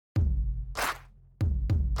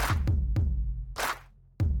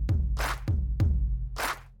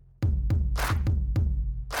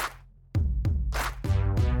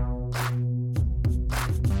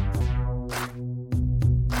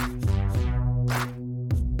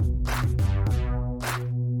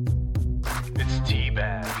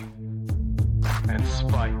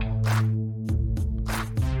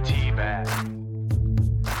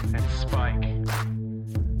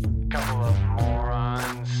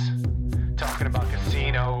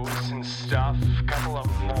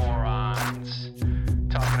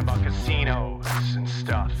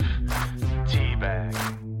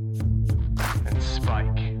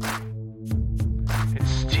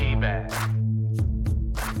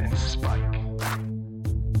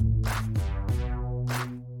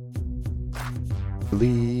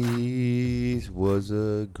Hercules was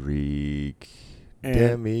a Greek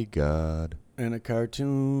demigod. And a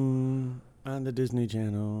cartoon on the Disney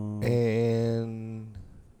Channel. And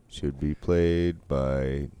should be played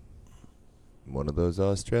by one of those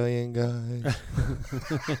Australian guys.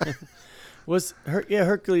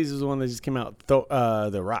 Hercules was the one that just came out.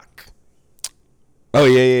 The Rock. Oh,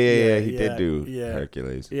 yeah. He did do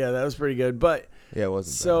Hercules. Yeah, that was pretty good. But yeah, it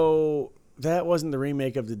wasn't so that wasn't the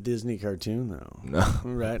remake of the Disney cartoon, though. No.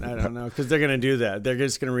 Right? I don't know. Because they're going to do that. They're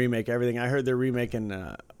just going to remake everything. I heard they're remaking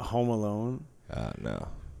Home Alone. No.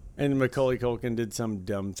 And Macaulay Culkin did some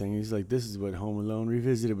dumb thing. He's like, "This is what Home Alone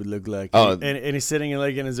Revisited would look like." Oh. And he's sitting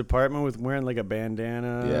in his apartment with wearing like a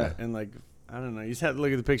bandana. Yeah. And like, I don't know. You just had to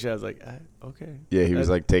look at the picture. I was like, okay. Yeah, he was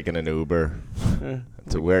like taking an Uber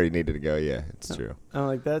to where he needed to go. Yeah, it's true. I'm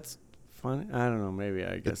like, that's funny. I don't know. Maybe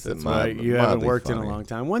I guess It's that's why you haven't mildly worked in funny. a long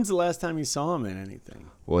time. When's the last time you saw him in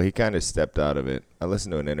anything? Well, he kind of stepped out of it. I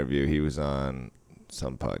listened to an interview. He was on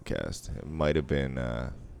some podcast. It might have been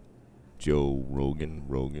Joe Rogan.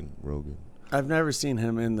 I've never seen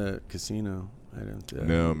him in the casino. I don't.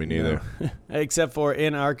 No, me neither. No. Except for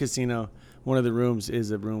in our casino, one of the rooms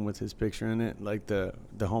is a room with his picture in it, like the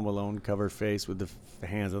Home Alone cover face with the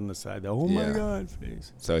hands on the side. The oh my Yeah. God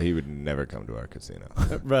face. So he would never come to our casino.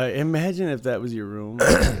 Right. Imagine if that was your room.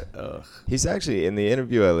 Ugh. He's actually, in the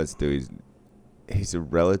interview I listened to, he's a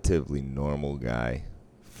relatively normal guy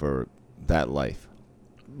for that life.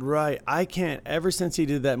 Right. I can't. Ever since he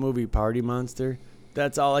did that movie Party Monster,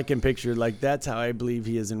 that's all I can picture. Like, that's how I believe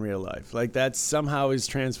he is in real life. Like, that somehow is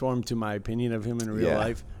transformed to my opinion of him in real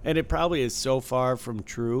life. And it probably is so far from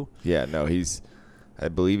true. Yeah, no, I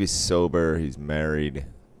believe he's sober, he's married,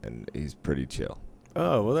 and he's pretty chill.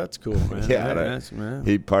 Oh, well, that's cool, man. Yeah,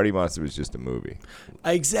 man. Party Monster was just a movie.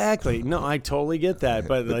 Exactly. No, I totally get that.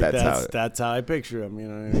 But like that's how I picture him, you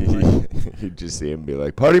know what I mean? Like, You'd just see him be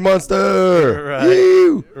like, Party Monster! Right.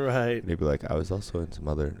 Woo! Right. And he'd be like, I was also in some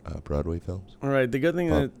other Broadway films. All right. The good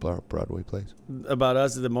thing Broadway plays. about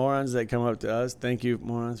us is the morons that come up to us. Thank you,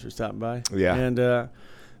 morons, for stopping by. Yeah. And,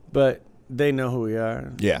 but they know who we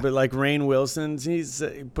are. Yeah. But like Rainn Wilson, he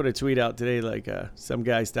put a tweet out today, like some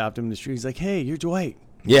guy stopped him in the street. He's like, "Hey, you're Dwight."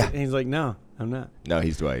 Yeah. And he's like, "No, I'm not." No,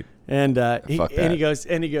 he's Dwight. And Fuck that. he goes,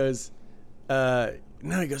 no,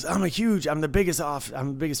 he goes, I'm the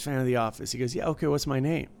biggest fan of The Office. He goes, yeah, okay, what's my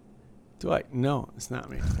name? Dwight. No, it's not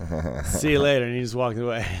me. See you later. And he just walked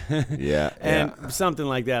away. Yeah. And something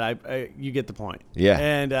like that. You get the point. Yeah.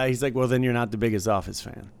 And he's like, well, then you're not the biggest Office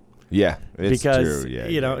fan. Yeah, it's because true.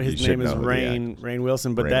 Yeah, his name is Rainn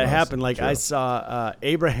Wilson, but that happened. Like, I saw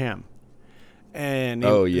Abraham, and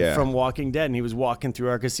from Walking Dead, and he was walking through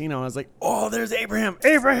our casino, and I was like, "Oh, there's Abraham!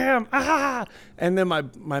 Ah!" And then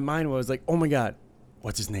my mind was like, "Oh my God,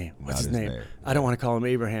 what's his name? What's his name? I don't want to call him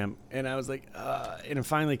Abraham." And I was like, and it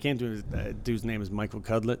finally came to his dude's name is Michael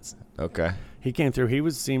Cudlitz. Okay. He came through. He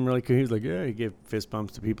seemed really cool. He was like, yeah, he gave fist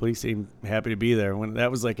bumps to people. He seemed happy to be there. When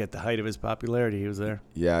that was like at the height of his popularity, he was there.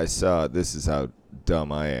 Yeah, I saw. This is how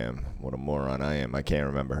dumb I am. What a moron I am. I can't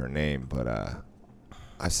remember her name, but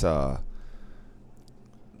I saw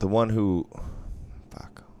the one who.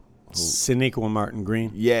 Sonequa Martin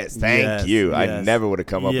Green. Yes, thank you. Yes. I never would have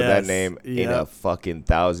come up with that name in a fucking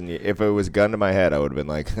 1,000 years. If it was a gun to my head, I would have been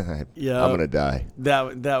like, I'm going to die.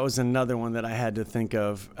 That was another one that I had to think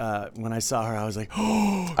of. When I saw her, I was like,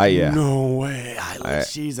 oh, no way.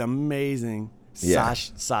 She's amazing. Yeah.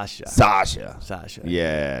 Sasha.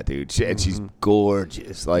 Yeah, dude. She's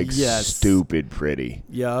gorgeous. Like, stupid pretty.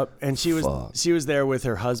 Yep. And she was there with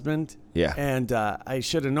her husband. Yeah. And I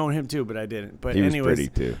should have known him too, but I didn't. But he was anyways, pretty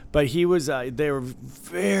too. But he was. They were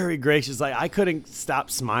very gracious. Like, I couldn't stop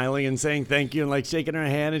smiling and saying thank you and like shaking her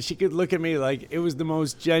hand, and she could look at me like it was the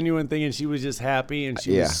most genuine thing, and she was just happy, and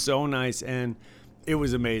she was so nice, and it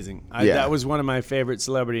was amazing. That was one of my favorite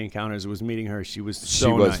celebrity encounters, was meeting her. She was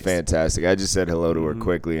so nice. Fantastic. I just said hello to her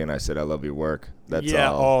quickly, and I said I love your work. That's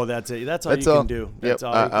all. Oh, that's it. That's all you can do. That's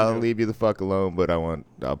all. I'll leave you the fuck alone, but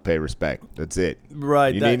I'll pay respect. That's it.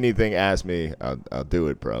 Right. You need anything? Ask me. I'll do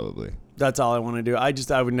it probably. That's all I want to do. I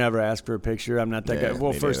would never ask for a picture. I'm not that guy.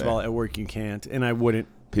 Well, first of all, at work you can't, and I wouldn't.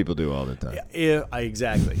 People do all the time.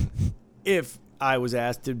 Exactly. If I was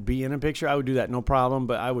asked to be in a picture, I would do that, no problem.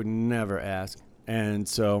 But I would never ask. And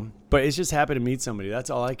so, but it's just happy to meet somebody. That's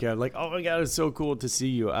all I care. Like, oh my God, it's so cool to see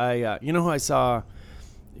you. You know who I saw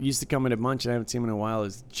used to come in at Munch, and I haven't seen him in a while,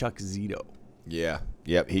 is Chuck Zito. Yeah.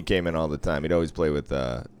 Yep. He came in all the time. He'd always play with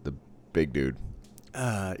the big dude.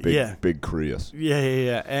 Big Chris.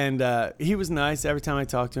 Yeah. And he was nice. Every time I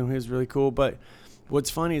talked to him, he was really cool. But What's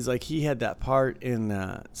funny is like he had that part in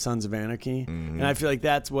Sons of Anarchy, and I feel like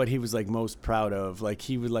that's what he was like most proud of. Like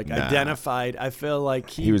he was like identified. I feel like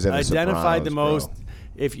he was identified the most.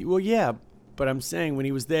 Bro. But I'm saying when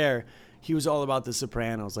he was there, he was all about the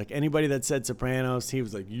Sopranos. Like anybody that said Sopranos, he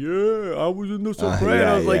was like, "Yeah, I was in the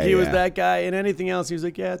Sopranos." He was that guy. And anything else, he was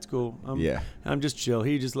like, "Yeah, it's cool. I'm just chill."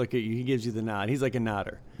 He just look at you. He gives you the nod. He's like a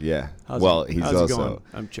nodder. Yeah. How's it going?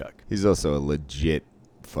 I'm Chuck. He's also a legit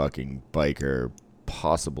fucking biker,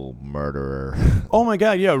 possible murderer. Oh my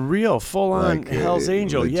God, yeah, real full on Hell's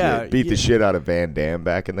Angel. Legit. Beat the shit out of Van Damme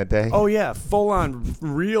back in the day. Oh yeah, full on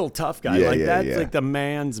real tough guy. That's like the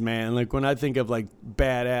man's man. Like when I think of like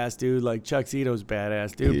badass dude, like Chuck Zito's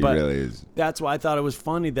badass dude. He really is. That's why I thought it was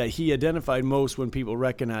funny that he identified most when people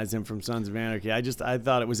recognized him from Sons of Anarchy. I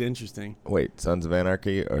thought it was interesting. Wait, Sons of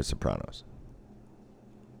Anarchy or Sopranos?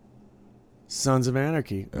 Sons of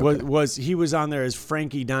Anarchy. Okay. He was on there as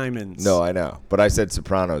Frankie Diamonds. No, I know. But I said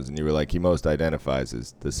Sopranos, and you were like, he most identifies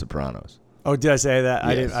as the Sopranos. Oh, did I say that?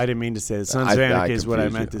 Yes. I didn't mean to say that. Sons of Anarchy is what I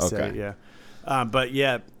meant to say, yeah. But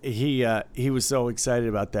yeah, he was so excited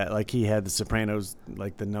about that. Like he had the Sopranos,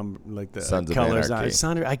 like the number, like the Sons colors of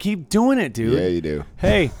Anarchy. I keep doing it, dude. Yeah, you do.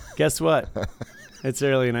 Hey, guess what? It's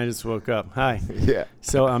early and I just woke up. Hi. Yeah.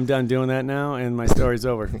 So I'm done doing that now and my story's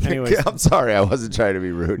over. Anyways. I'm sorry. I wasn't trying to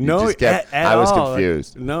be rude. No, I was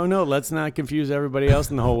confused. No, let's not confuse everybody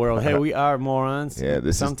else in the whole world. Hey, we are morons. Yeah,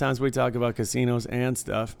 Sometimes we talk about casinos and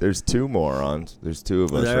stuff. There's two morons. There's two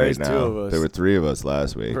of us right now. Two of us. There were three of us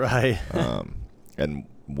last week. Right. And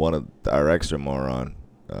one of our extra moron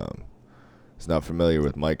is not familiar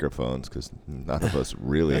with microphones because none of us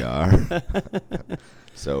really are.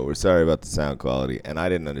 So we're sorry about the sound quality. And I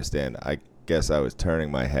didn't understand. I guess I was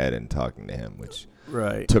turning my head and talking to him, which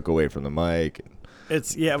took away from the mic.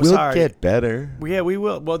 It was hard. We'll get better. Yeah, we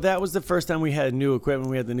will. Well, that was the first time we had new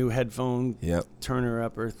equipment. We had the new headphone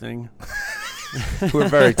turner-upper thing. We're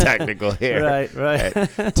very technical here.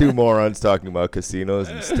 Right. Two morons talking about casinos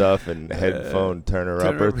and stuff and headphone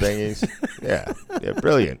turner-upper thingies. Yeah,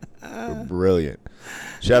 brilliant. We're brilliant.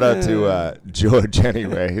 Shout out to George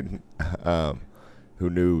anyway, who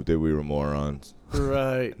knew that we were morons.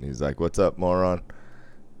 Right. And he's like, "What's up, moron?"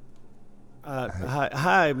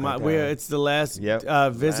 Hi. It's the last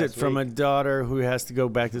visit from a daughter who has to go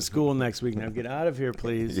back to school next week. Now get out of here,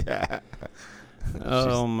 please. Yeah.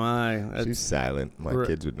 Oh my. She's silent. My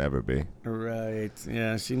kids would never be. Right.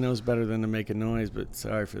 Yeah, she knows better than to make a noise, but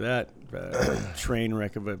sorry for that. Train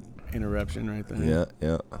wreck of an interruption right there.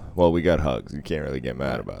 Yeah. Well, we got hugs. You can't really get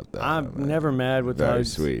mad about that. I'm never mad with very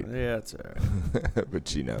hugs. Very sweet. Yeah, it's all right. But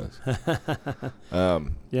she knows.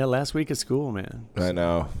 Yeah, last week of school, man. I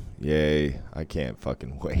know. Yay. I can't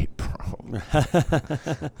fucking wait, bro.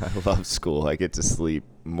 I love school. I get to sleep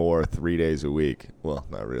more 3 days a week. Well,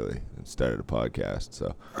 not really. I started a podcast,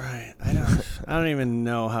 so. Right. I don't even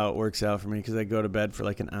know how it works out for me because I go to bed for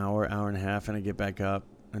like an hour and a half, and I get back up,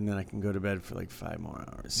 and then I can go to bed for like 5 more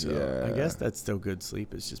hours. So yeah. I guess that's still good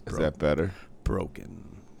sleep. It's just broken. Is that better?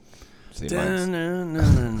 Broken. See, I'm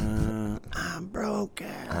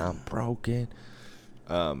broken.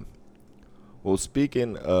 Well,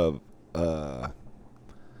 speaking of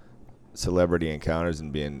celebrity encounters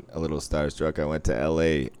and being a little starstruck, I went to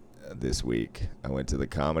L.A. this week. I went to the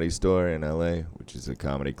Comedy Store in L.A., which is a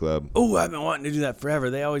comedy club. Oh, I've been wanting to do that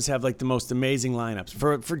forever. They always have like the most amazing lineups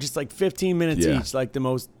for just like 15 minutes each, like the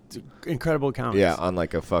most incredible comedies. Yeah, on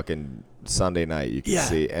like a fucking Sunday night you can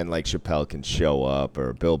see, and like Chappelle can show up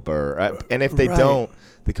or Bill Burr. And if they don't,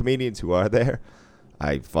 the comedians who are there,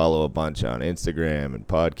 I follow a bunch on Instagram and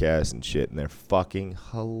podcasts and shit, and they're fucking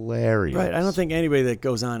hilarious. Right. I don't think anybody that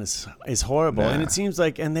goes on is horrible. Nah. And it seems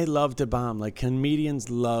like, and they love to bomb. Like comedians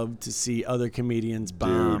love to see other comedians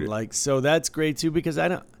bomb. Dude. Like, so that's great too, because I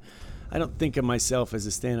don't think of myself as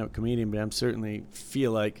a stand-up comedian, but I'm certainly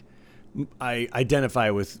feel like I identify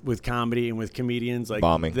with comedy and with comedians. Like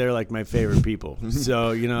bombing. They're like my favorite people.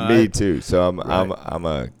 So, you know. Me too. So I'm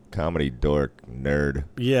a comedy dork nerd.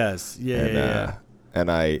 Yes. Yeah. And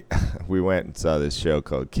we went and saw this show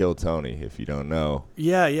called Kill Tony, if you don't know.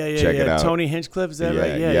 Yeah. Check it out. Tony Hinchcliffe, is that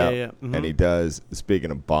right? Yeah. Mm-hmm. And he does, speaking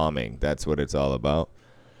of bombing, that's what it's all about.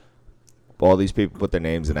 All these people put their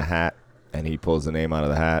names in a hat, and he pulls the name out of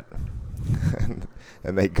the hat.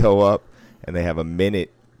 And they go up, and they have a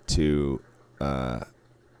minute to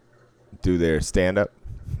do their stand-up.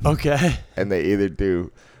 Okay. And they either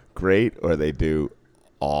do great or they do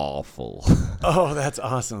awful. Oh, that's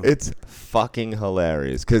awesome. It's fucking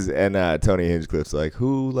hilarious. And Tony Hinchcliffe's like,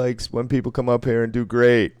 who likes when people come up here and do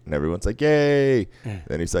great? And everyone's like, yay.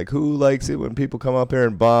 Then he's like, who likes it when people come up here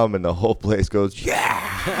and bomb? And the whole place goes,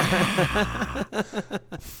 yeah.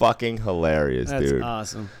 Fucking hilarious, dude. That's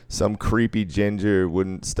awesome. Some creepy ginger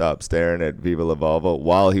wouldn't stop staring at Viva La Volvo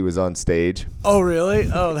while he was on stage. Oh, really?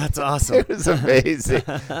 Oh, that's awesome. It was amazing.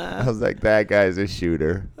 I was like, that guy's a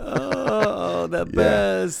shooter. Oh, the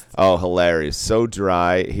best. Oh, hilarious. So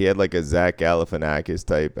dry. He had like a Zach Galifianakis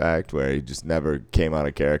type act where he just never came out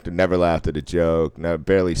of character, never laughed at a joke,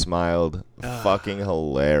 barely smiled. Fucking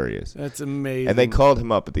hilarious. That's amazing. And they called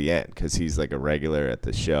him up at the end because he's like a regular at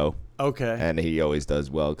the show. Okay. And he always does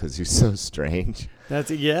well because he's so strange.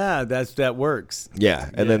 That works. Yeah.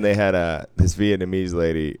 And then they had this Vietnamese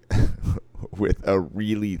lady with a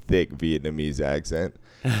really thick Vietnamese accent.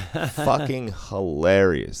 Fucking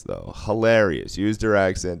hilarious, though. Hilarious. Used her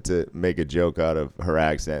accent to make a joke out of her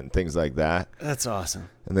accent and things like that. That's awesome.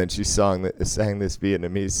 And then she sang this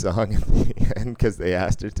Vietnamese song at the end because they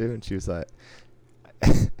asked her to, and she was like,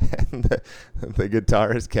 and the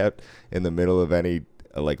guitarist kept in the middle of any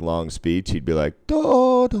like long speech, he'd be like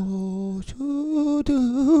do do do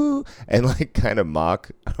do, and like kind of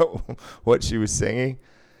mock what she was singing.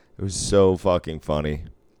 It was so fucking funny.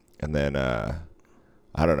 And then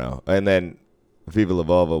I don't know. And then Viva La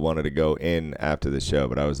Volvo wanted to go in after the show,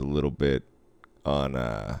 but I was a little bit on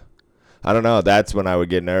I don't know. That's when I would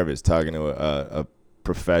get nervous talking to a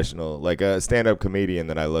professional, like a stand-up comedian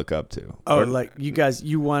that I look up to. Oh, like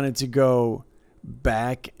you wanted to go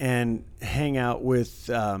back and hang out with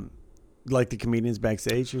like the comedians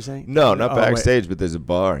backstage, you're saying? No, not backstage, but there's a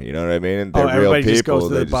bar, you know what I mean? And they're real people.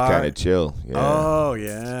 They just kind of chill. Yeah. Oh,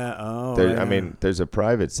 yeah. Oh, I mean, there's a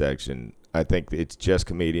private section. I think it's just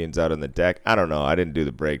comedians out on the deck. I don't know. I didn't do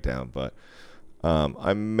the breakdown, but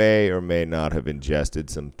I may or may not have ingested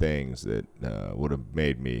some things that would have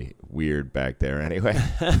made me weird back there anyway.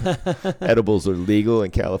 Edibles are legal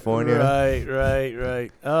in California.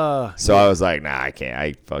 Right. So I was like, nah, I can't.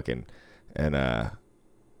 I fucking, and I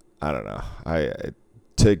don't know.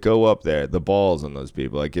 To go up there, the balls on those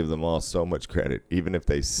people, I give them all so much credit, even if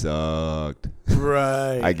they sucked.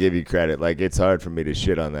 Right. I give you credit. Like, it's hard for me to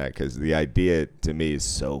shit on that because the idea to me is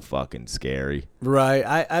so fucking scary. Right.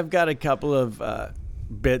 I've got a couple of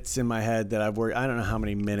bits in my head that I've worked. I don't know how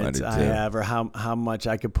many minutes I have or how much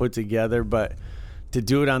I could put together, but to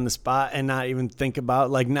do it on the spot and not even think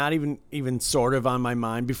about, like, not even sort of on my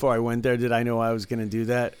mind before I went there, did I know I was going to do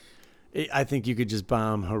that? I think you could just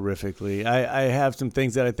bomb horrifically. I have some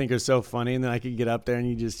things that I think are so funny, and then I could get up there and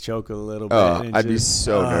you just choke a little bit. Oh, I'd be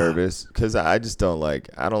so nervous because I just don't like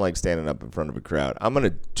standing up in front of a crowd. I'm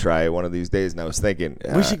gonna try it one of these days, and I was thinking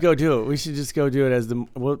we should go do it. We should just go do it as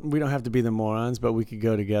we don't have to be the morons, but we could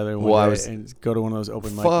go together and go to one of those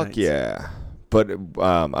open mic nights. Fuck yeah. But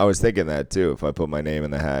I was thinking that too if I put my name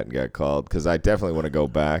in the hat and got called because I definitely want to go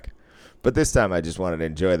back. But this time I just wanted to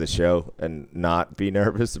enjoy the show and not be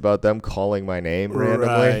nervous about them calling my name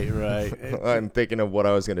randomly. Right. I'm thinking of what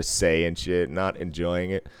I was going to say and shit, not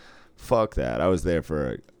enjoying it. Fuck that. I was there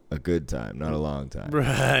for a good time, not a long time.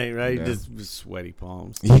 Right. You know? Just sweaty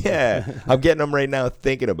palms. Yeah. I'm getting them right now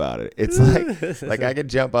thinking about it. It's like I could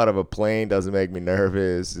jump out of a plane, doesn't make me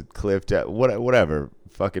nervous. Cliff, whatever.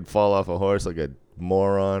 Fucking fall off a horse like a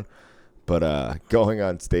moron. But going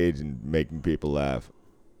on stage and making people laugh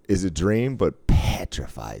is a dream, but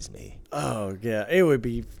petrifies me. Oh yeah, it would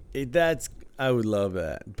be. I would love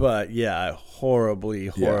that, but yeah,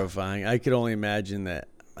 horrifying. I could only imagine that.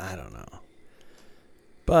 I don't know,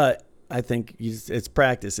 but I think it's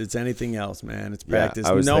practice. It's anything else, man. It's practice.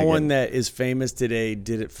 No one that is famous today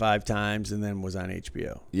did it 5 times and then was on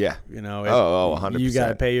HBO. Yeah, you know. 100%. You got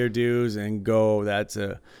to pay your dues and go. It's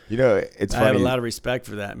funny. I have a lot of respect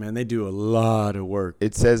for that, man. They do a lot of work.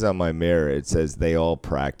 It says on my mirror. It says they all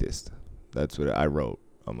practiced. That's what I wrote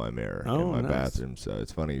on my mirror in my bathroom. So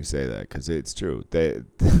it's funny you say that because it's true. They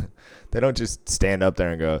don't just stand up there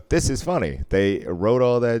and go, "This is funny." They wrote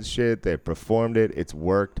all that shit. They performed it. It's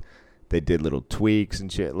worked. They did little tweaks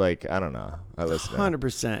and shit. Like, I don't know. I listen.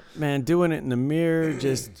 100%. Man, doing it in the mirror,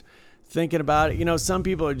 just thinking about it. You know, some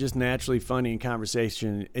people are just naturally funny in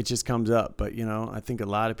conversation. It just comes up. But, you know, I think a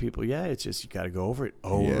lot of people, it's just you got to go over it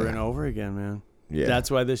and over again, man. Yeah.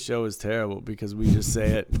 That's why this show is terrible, because we just say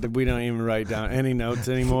it. We don't even write down any notes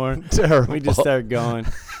anymore. Terrible. We just start going.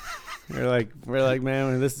 We're like,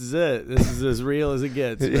 man, this is it. This is as real as it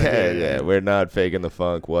gets. Right? Yeah. We're not faking the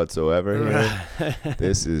funk whatsoever here.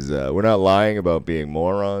 This is, we're not lying about being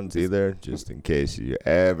morons either, just in case you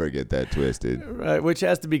ever get that twisted. Right, which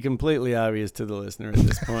has to be completely obvious to the listener at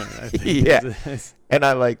this point. I think. Yeah. And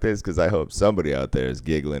I like this because I hope somebody out there is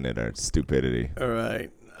giggling at our stupidity. All right.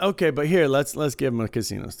 Okay, but here, let's give him a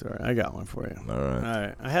casino story. I got one for you. All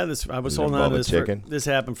right. I had this. I was holding on to this. This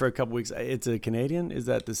happened for a couple weeks. It's a Canadian. Is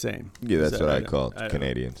that the same? Yeah, that's what I call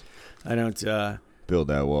Canadians. I don't. Build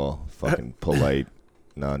that wall. Fucking polite,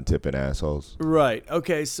 non-tipping assholes. Right.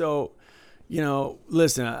 Okay. So,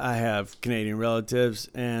 listen. I have Canadian relatives,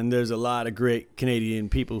 and there's a lot of great Canadian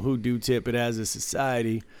people who do tip it as a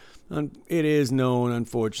society. It is known,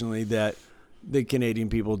 unfortunately, that the Canadian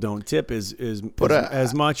people don't tip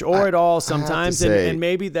as much or at all sometimes. And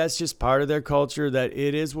maybe that's just part of their culture, that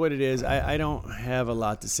it is what it is. I don't have a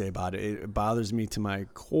lot to say about it. It bothers me to my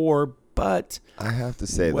core, but I have to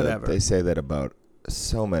say that they say that about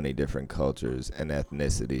so many different cultures and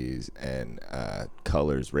ethnicities and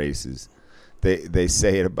colors, races. They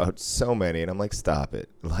say it about so many, and I'm like, stop it.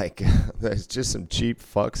 Like, there's just some cheap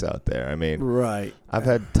fucks out there. I mean, right. I've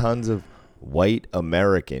had tons of white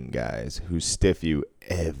American guys who stiff you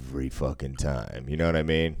every fucking time. You know what I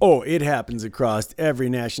mean? Oh, it happens across every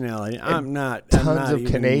nationality. Tons of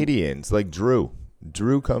Canadians, like Drew.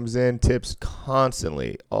 Drew comes in, tips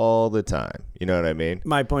constantly, all the time. You know what I mean?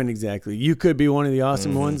 My point exactly. You could be one of the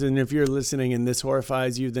awesome ones, and if you're listening and this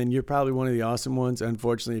horrifies you, then you're probably one of the awesome ones.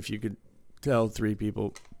 Unfortunately, if you could tell 3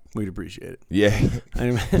 people, we'd appreciate it. Yeah.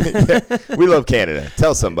 We love Canada.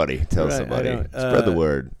 Tell somebody. Somebody. Spread the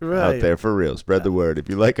word out there for real. Spread the word. If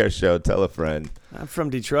you like our show, tell a friend. I'm from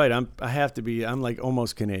Detroit. I'm like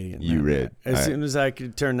almost Canadian. You read. As soon as I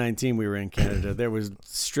could turn 19, we were in Canada. There was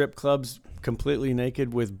strip clubs completely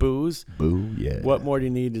naked with booze. Boo, yeah. What more do you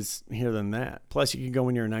need here than that? Plus, you can go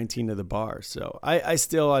when you're 19 to the bar. So I've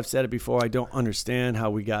said it before, I don't understand how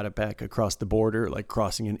we got it back across the border, like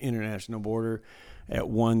crossing an international border at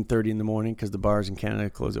 1:30 in the morning, because the bars in Canada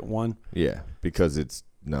close at 1. Yeah, because it's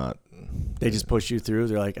not. They just push you through.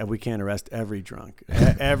 They're like, we can't arrest every drunk.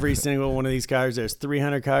 Every single one of these cars, there's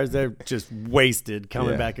 300 cars. They're just wasted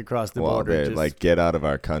coming back across the border. They're like, get out of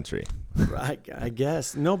our country. I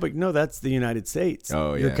guess. No, that's the United States.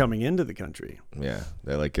 Oh, yeah. You're coming into the country. Yeah.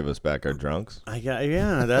 They like give us back our drunks.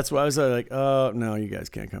 That's why I was like, oh, no, you guys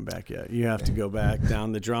can't come back yet. You have to go back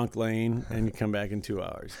down the drunk lane and you come back in 2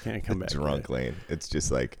 hours. Can't come back. Drunk lane. It's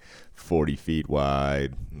just like 40 feet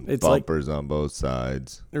wide. It's bumpers on both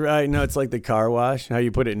sides. Right. No, it's like the car wash. How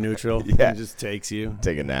you put it in neutral. Yeah. It just takes you.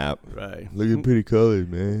 Take a nap. Right. Look at pretty colors,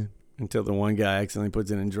 man. Until the one guy accidentally puts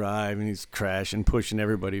it in drive and he's crashing, pushing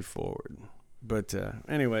everybody forward. But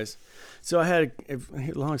anyways, so I had,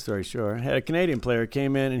 long story short, I had a Canadian player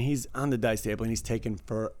came in and he's on the dice table and he's taking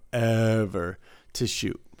forever to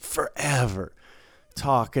shoot. Forever.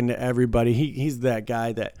 Talking to everybody. He's that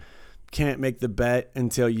guy that can't make the bet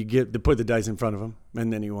until you put the dice in front of him,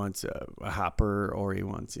 and then he wants a hopper or he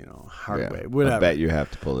wants hard way, whatever. I bet you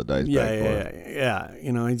have to pull the dice back for him.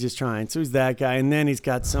 Yeah. He's just trying. So he's that guy, and then he's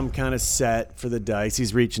got some kind of set for the dice.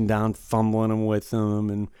 He's reaching down, fumbling them with them,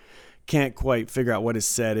 and can't quite figure out what his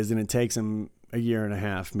set is, and it takes him a year and a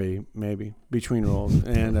half, maybe between rolls.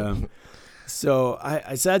 And so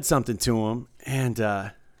I said something to him,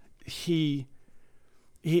 and he's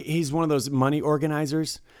one of those money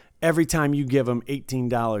organizers. Every time you give him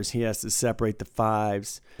 $18, he has to separate the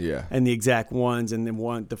fives and the exact ones, and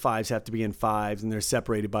then the fives have to be in fives, and they're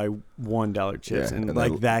separated by $1 chips, and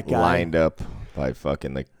like that guy lined up by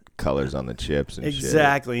fucking the colors on the chips and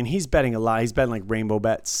exactly. Shit. And he's betting a lot. He's betting like rainbow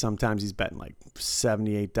bets. Sometimes he's betting like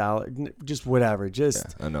 $78, just whatever,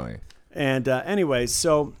 just annoying. And anyways,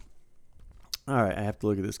 so all right, I have to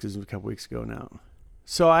look at this because it was a couple weeks ago now.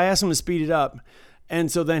 So I asked him to speed it up,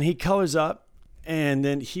 and so then he colors up. And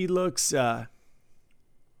then he looks, who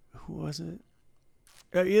was it?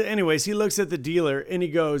 Anyways, he looks at the dealer and he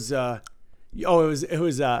goes, it was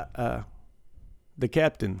the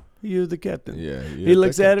captain. You're the captain. Yeah. He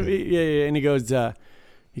looks at him. Yeah. And he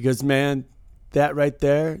goes, man, that right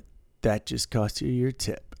there, that just cost you your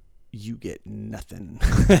tip. You get nothing.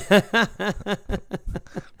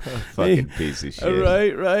 Fucking piece of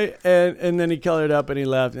shit. Right. And then he colored up and he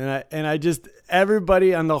left. And I just,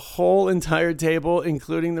 everybody on the whole entire table,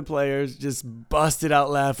 including the players, just busted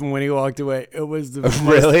out laughing when he walked away. It was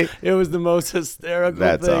the it was the most hysterical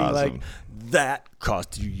That's thing. Awesome. Like, that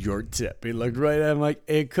cost you your tip. He looked right at him like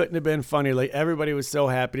it couldn't have been funnier. Like, everybody was so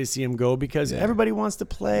happy to see him go because everybody wants to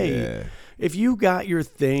play. Yeah. If you got your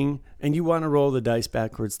thing and you want to roll the dice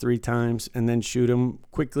backwards 3 times and then shoot them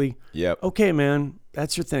quickly, yep. Okay, man,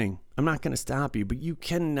 that's your thing. I'm not going to stop you, but you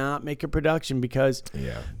cannot make a production because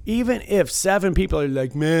even if 7 people are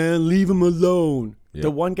like, man, leave him alone. The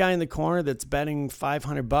one guy in the corner that's betting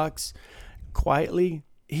 $500 quietly,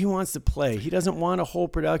 he wants to play. He doesn't want a whole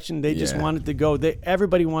production. They just want it to go.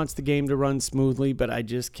 Everybody wants the game to run smoothly, but I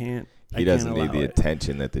just can't. He doesn't need the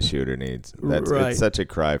attention that the shooter needs. It's such a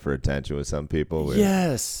cry for attention with some people.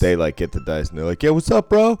 Yes. They like get the dice and they're like, yeah, what's up,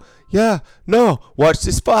 bro? Yeah, no, watch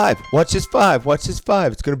this 5. Watch this 5. Watch this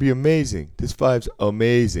 5. It's going to be amazing. This 5's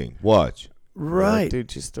amazing. Watch. Right. Like, dude,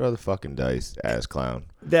 just throw the fucking dice, ass clown.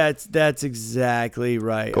 That's exactly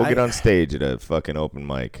right. Go get on stage at a fucking open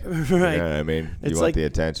mic. Right. You know what I mean? You want the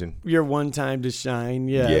attention? Your one time to shine.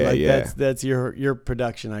 That's your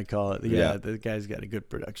production, I call it. Yeah, the guy's got a good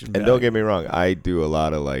production value. And don't get me wrong, I do a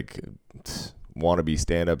lot of like wannabe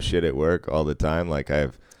stand-up shit at work all the time. Like I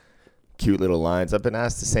have cute little lines. I've been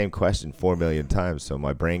asked the same question 4 million times, so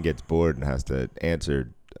my brain gets bored and has to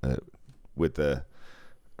answer with a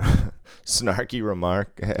snarky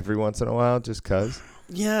remark every once in a while just cuz.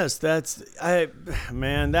 Yes, that's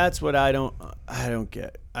what I don't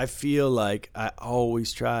get. I feel like I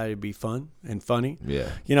always try to be fun and funny. Yeah.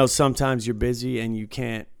 You know, sometimes you're busy and you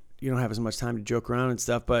don't have as much time to joke around and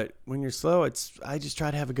stuff, but when you're slow, I just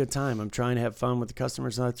try to have a good time. I'm trying to have fun with the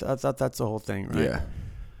customers. I thought that's the whole thing, right? Yeah.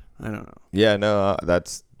 I don't know. Yeah, no,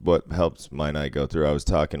 that's what helps my night go through. I was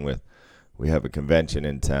talking we have a convention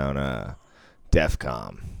in town,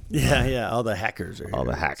 DEFCON. Yeah, all the hackers are here. All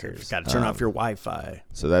the hackers. Got to turn off your Wi-Fi.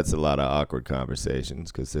 So that's a lot of awkward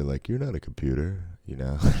conversations because they're like, you're not a computer, you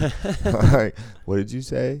know. Like, what did you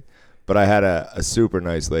say? But I had a super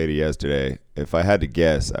nice lady yesterday. If I had to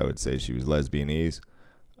guess, I would say she was Lesbianese.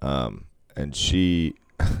 And she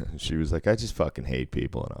was like, I just fucking hate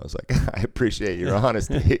people. And I was like, I appreciate your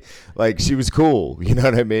honesty. Like, she was cool. You know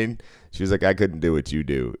what I mean? She was like, I couldn't do what you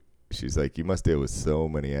do. She's like, you must deal with so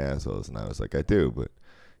many assholes. And I was like, I do, but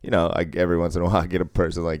you know, every once in a while I get a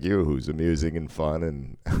person like you who's amusing and fun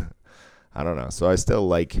and I don't know. So I still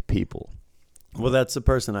like people. Well, that's the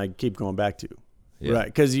person I keep going back to. Yeah. Right.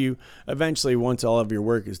 Because you eventually, once all of your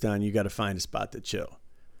work is done, you got to find a spot to chill.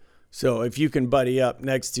 So if you can buddy up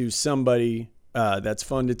next to somebody that's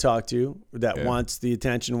fun to talk to, that wants the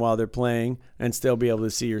attention while they're playing and still be able to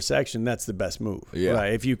see your section, that's the best move. Yeah.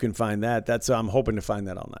 Right. If you can find that, I'm hoping to find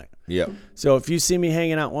that all night. Yeah. So if you see me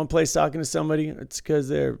hanging out one place talking to somebody, it's because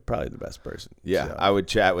they're probably the best person. Yeah. So. I would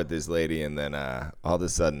chat with this lady and then all of a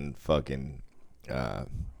sudden fucking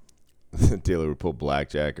the dealer would pull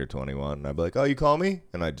blackjack or 21 and I'd be like, oh, you call me?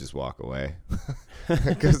 And I'd just walk away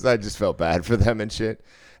because I just felt bad for them and shit.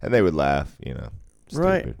 And they would laugh, you know. Stupid.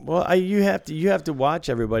 Right. Well, you have to watch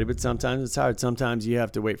everybody, but sometimes it's hard. Sometimes you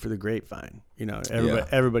have to wait for the grapevine. You know,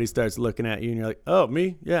 everybody starts looking at you, and you're like, "Oh,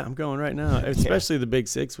 me? Yeah, I'm going right now." Especially the big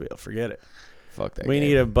 6-wheel. Forget it. Fuck that. We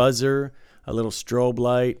need a buzzer, a little strobe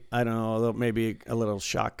light. I don't know, maybe a little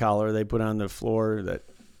shock collar they put on the floor that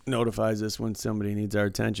notifies us when somebody needs our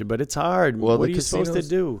attention. But it's hard. Well, what are you supposed to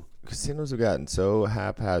do? Casinos have gotten so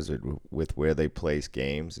haphazard with where they place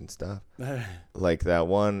games and stuff. Like that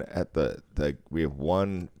one at we have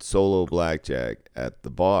one solo blackjack at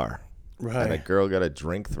the bar. Right. And a girl got a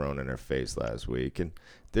drink thrown in her face last week. And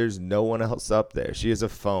there's no one else up there. She has a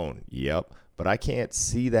phone. Yep. But I can't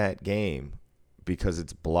see that game because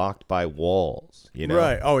it's blocked by walls, you know?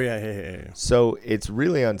 Right. Oh, yeah. So it's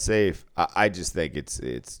really unsafe. I just think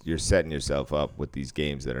it's you're setting yourself up with these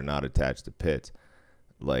games that are not attached to pits.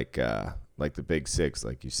 Like the Big Six,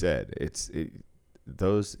 like you said,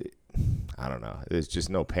 I don't know. There's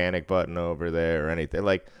just no panic button over there or anything.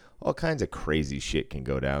 Like all kinds of crazy shit can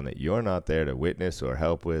go down that you're not there to witness or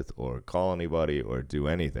help with or call anybody or do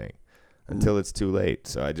anything until it's too late.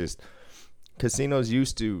 So casinos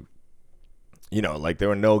used to, you know, like there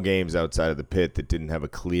were no games outside of the pit that didn't have a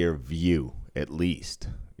clear view, at least,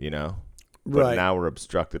 you know. But now we're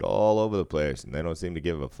obstructed all over the place, and they don't seem to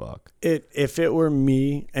give a fuck. If it were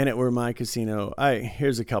me and it were my casino,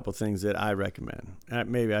 here's a couple things that I recommend.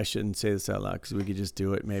 Maybe I shouldn't say this out loud because we could just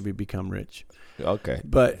do it, maybe become rich. Okay.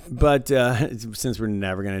 But since we're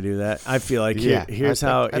never going to do that, I feel like here's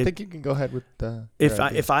how. I think you can go ahead with.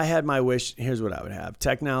 If I had my wish, here's what I would have.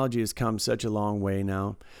 Technology has come such a long way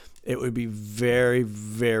now. It would be very,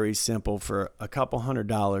 very simple for a couple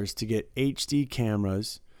 $100 to get HD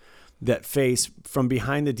cameras that face from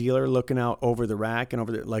behind the dealer looking out over the rack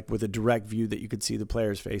and like with a direct view that you could see the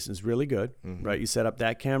player's face is really good, right? You set up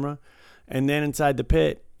that camera. And then inside the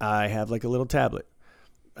pit, I have like a little tablet.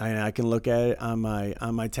 And I can look at it on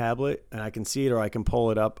my tablet and I can see it or I can pull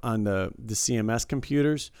it up on the CMS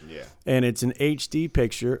computers. Yeah. And it's an HD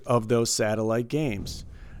picture of those satellite games.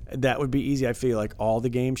 that would be easy. I feel like all the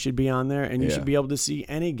games should be on there, and you should be able to see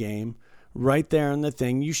any game right there on the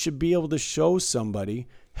thing. You should be able to show somebody,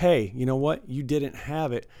 hey, you know what? You didn't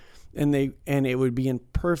have it. And it would be in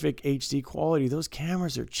perfect HD quality. Those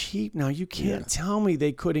cameras are cheap now. You can't tell me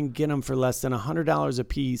they couldn't get them for less than $100 a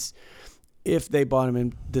piece if they bought them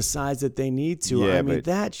in the size that they need to. I mean,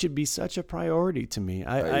 that should be such a priority to me.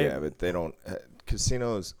 But they don't.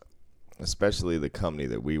 Casinos, especially the company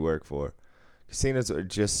that we work for, casinos are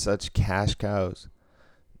just such cash cows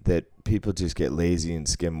that people just get lazy and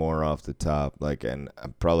skim more off the top. And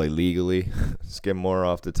probably legally skim more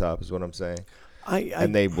off the top is what I'm saying.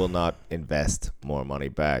 And they will not invest more money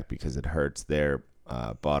back because it hurts their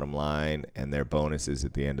bottom line and their bonuses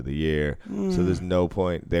at the end of the year. So there's no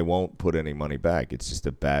point. They won't put any money back. It's just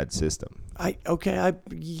a bad system.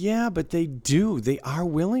 But they do. They are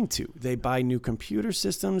willing to. They buy new computer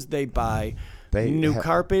systems. They buy new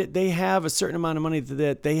carpet. They have a certain amount of money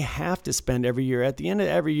that they have to spend every year. At the end of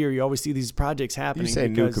every year, you always see these projects happening. You say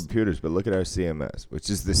new computers, but look at our CMS, which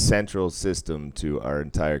is the central system to our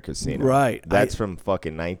entire casino. Right. That's from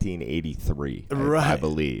fucking 1983, I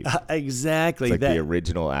believe. Exactly. It's like the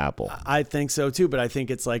original Apple. I think so too, but I think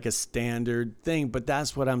it's like a standard thing. But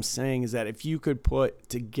that's what I'm saying is that if you could put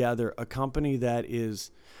together a company that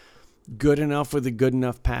is good enough with a good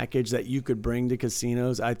enough package that you could bring to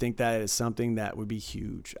casinos, I think that is something that would be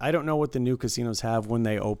huge. I don't know what the new casinos have when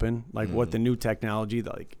they open, what the new technology,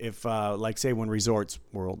 if say when Resorts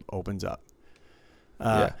World opens up,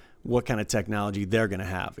 what kind of technology they're going to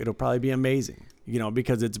have. It'll probably be amazing,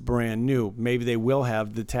 because it's brand new. Maybe they will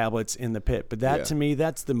have the tablets in the pit, but to me,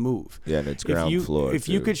 that's the move. Yeah, and it's ground floor. If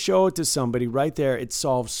you could show it to somebody right there, it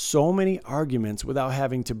solves so many arguments without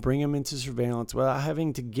having to bring them into surveillance, without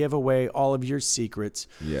having to give away all of your secrets.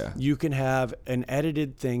 Yeah. You can have an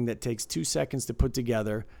edited thing that takes 2 seconds to put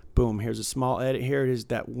together. Boom, here's a small edit. Here it is,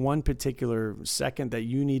 that one particular second that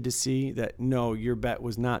you need to see that, no, your bet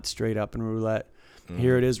was not straight up in roulette.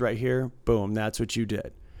 Here it is right here. Boom, that's what you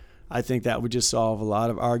did. I think that would just solve a lot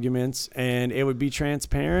of arguments, and it would be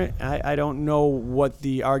transparent. I don't know what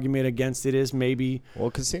the argument against it is. Maybe. Well,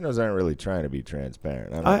 casinos aren't really trying to be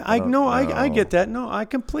transparent. I get that. No, I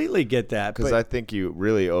completely get that. Because I think you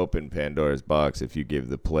really open Pandora's box if you give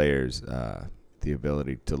the players the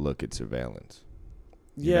ability to look at surveillance.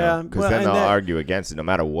 Because then they'll argue against it no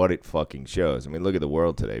matter what it fucking shows. I mean, look at the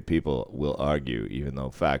world today. People will argue even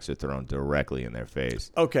though facts are thrown directly in their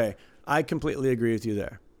face. Okay, I completely agree with you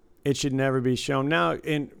there. It should never be shown. Now,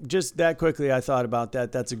 and just that quickly, I thought about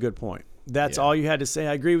that. That's a good point. That's all you had to say.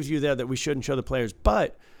 I agree with you there that we shouldn't show the players,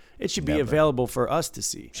 but it should be available for us to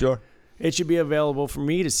see. Sure. It should be available for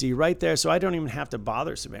me to see right there, so I don't even have to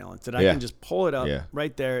bother surveillance. That I can just pull it up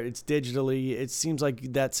right there. It's digitally. It seems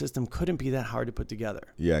like that system couldn't be that hard to put together.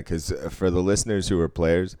 Yeah, because for the listeners who are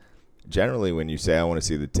players, generally when you say, I want to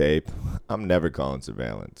see the tape, I'm never calling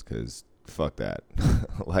surveillance because fuck that.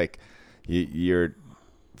 You're,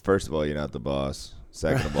 first of all, you're not the boss.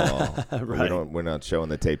 Second of all, we're not showing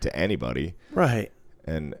the tape to anybody. Right.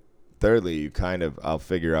 And thirdly, you I'll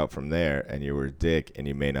figure out from there, and you were a dick, and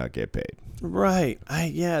you may not get paid. Right.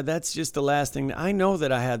 That's just the last thing. I know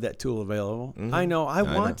that I have that tool available. Mm-hmm. I know. I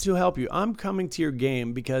want to help you. I'm coming to your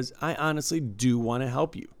game because I honestly do want to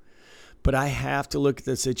help you. But I have to look at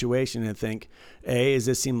the situation and think, does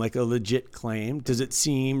this seem like a legit claim? Does it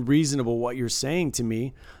seem reasonable what you're saying to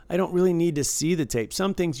me? I don't really need to see the tape.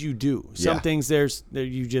 Some things you do. Some things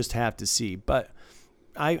you just have to see. But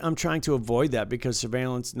I'm trying to avoid that because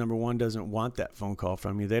surveillance, number one, doesn't want that phone call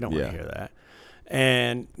from you. They don't want to hear that.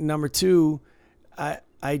 And number two,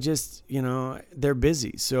 I just, they're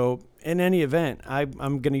busy. So in any event,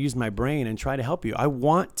 I'm going to use my brain and try to help you. I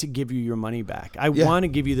want to give you your money back. I want to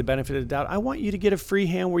give you the benefit of the doubt. I want you to get a free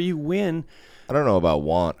hand where you win. I don't know about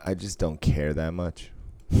want. I just don't care that much.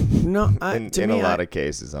 No, in a lot of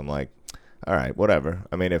cases, I'm like, all right, whatever.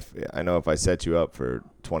 I mean, if I set you up for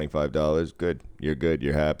 $25, good.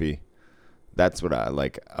 You're happy. That's what I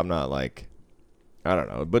like. I'm not like, I don't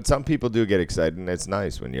know. But some people do get excited, and it's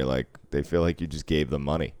nice when you're like, they feel like you just gave them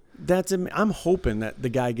money. I'm hoping that the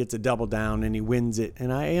guy gets a double down and he wins it.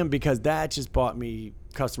 And I am, because that just bought me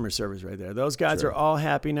customer service right there. Those guys are all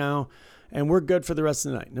happy now, and we're good for the rest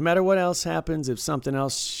of the night. No matter what else happens, if something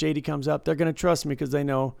else shady comes up, they're going to trust me because they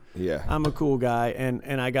know I'm a cool guy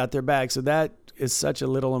and I got their back. So that is such a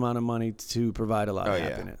little amount of money to provide a lot of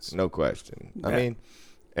happiness. No question. I mean,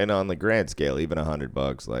 and on the grand scale, even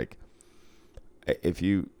 $100, like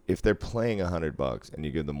if they're playing $100 and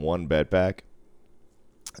you give them one bet back,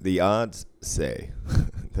 the odds say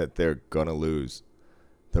that they're going to lose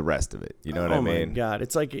the rest of it. You know what I mean? Oh my God,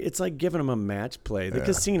 it's like giving them a match play. The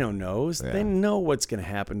casino knows. Yeah. They know what's going to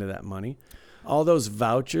happen to that money. All those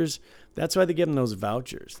vouchers. That's why they give them those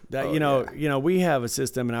vouchers. That we have a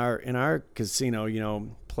system in our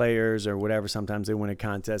casino. Players or whatever. Sometimes they win a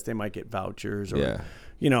contest, they might get vouchers, or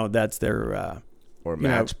that's their or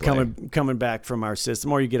match play. coming back from our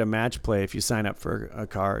system, or you get a match play if you sign up for a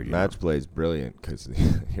card. Match play is brilliant because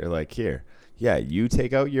you're like, here, you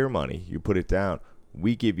take out your money, you put it down.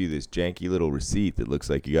 We give you this janky little receipt that looks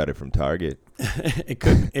like you got it from Target.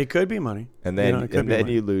 It could be money, and then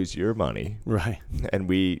you lose your money, right? And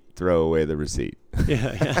we throw away the receipt.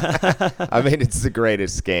 Yeah. I mean, it's the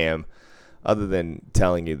greatest scam, other than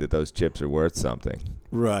telling you that those chips are worth something.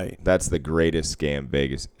 Right. That's the greatest scam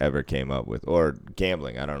Vegas ever came up with, or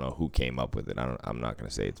gambling. I don't know who came up with it. I'm not going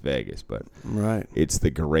to say it's Vegas, but right. It's the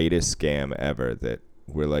greatest scam ever. That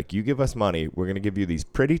we're like, you give us money, we're going to give you these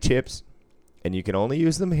pretty chips. And you can only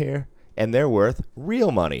use them here, and they're worth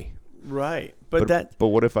real money. Right. But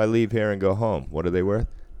what if I leave here and go home? What are they worth?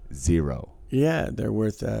 0. Yeah, they're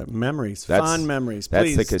worth memories, fond memories.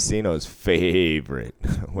 That's the casino's favorite.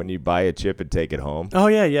 When you buy a chip and take it home. Oh,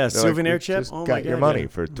 yeah. Souvenir chip. Oh, got your money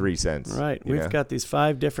for 3 cents. Right. We've got these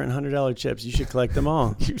 5 different $100 chips. You should collect them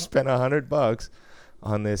all. You spent $100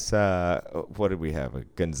 on this, what did we have? A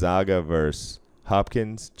Gonzaga versus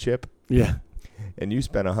Hopkins chip? Yeah. And you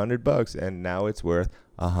spent $100, and now it's worth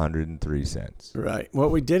 103 cents. Right. What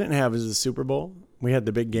we didn't have is the Super Bowl. We had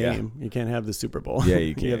the big game. Yeah. You can't have the Super Bowl. Yeah,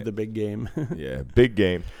 you can't. You have the big game. Yeah, big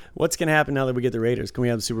game. What's going to happen now that we get the Raiders? Can we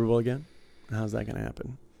have the Super Bowl again? How's that going to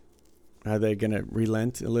happen? Are they going to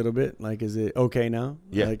relent a little bit? Like, is it okay now?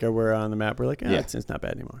 Yeah. Like, are we on the map? We're like, it's not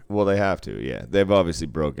bad anymore. Well, they have to, yeah. They've obviously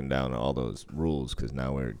broken down all those rules because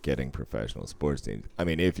now we're getting professional sports teams. I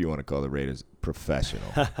mean, if you want to call the Raiders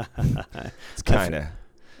professional. It's kind of...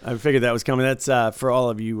 I figured that was coming. That's for all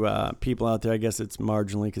of you people out there. I guess it's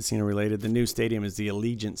marginally casino related. The new stadium is the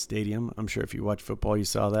Allegiant Stadium. I'm sure if you watch football, you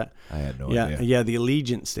saw that. I had no idea. Yeah, the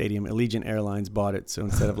Allegiant Stadium. Allegiant Airlines bought it, so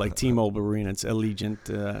instead of like T-Mobile Arena, it's Allegiant.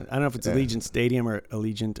 I don't know if it's Allegiant Stadium or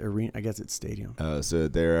Allegiant Arena. I guess it's Stadium. So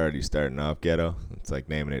they're already starting off ghetto. It's like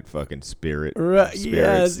naming it fucking Spirit. Right?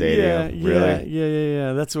 Spirit Stadium. Yeah, really?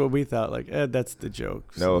 Yeah. That's what we thought. Like, that's the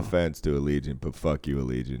joke. No offense to Allegiant, but fuck you,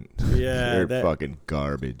 Allegiant. Yeah, they're fucking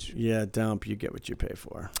garbage. Yeah, dump. You get what you pay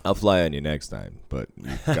for. I'll fly on you next time, but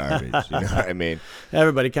garbage. You know what I mean?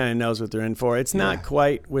 Everybody kind of knows what they're in for. It's not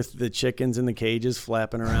quite with the chickens in the cages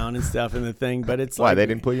flapping around and stuff in the thing, but it's why they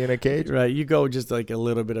didn't put you in a cage? Right, you go just like a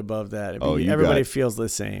little bit above that. Everybody feels the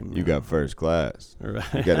same. You got first class.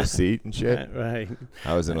 Right. You got a seat and shit. Right.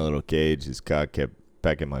 I was in a little cage. His cock kept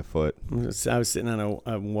pecking my foot. I was sitting on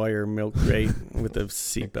a wire milk crate with a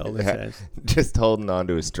seatbelt attached. Just holding on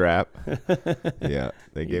to a strap. Yeah,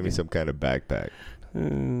 they gave me some kind of backpack.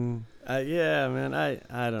 Yeah, man,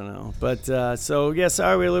 I don't know. But,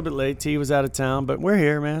 sorry we're a little bit late. T was out of town, but we're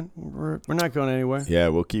here, man. We're not going anywhere. Yeah,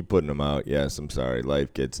 we'll keep putting them out. Yes, I'm sorry.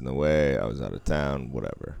 Life gets in the way. I was out of town,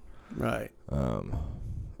 whatever. Right.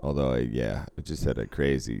 Although, I just had a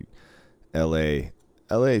crazy L.A.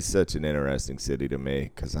 LA is such an interesting city to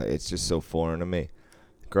me because it's just so foreign to me.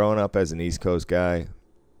 Growing up as an East Coast guy,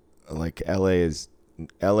 like LA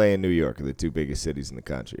and New York are the 2 biggest cities in the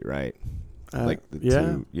country, right? Like the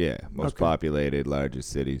 2 most populated, largest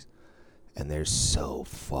cities. And they're so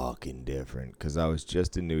fucking different because I was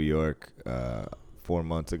just in New York 4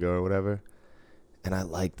 months ago or whatever. And I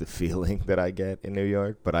like the feeling that I get in New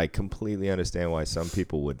York, but I completely understand why some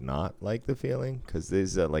people would not like the feeling because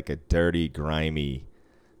there's like a dirty, grimy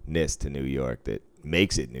to New York that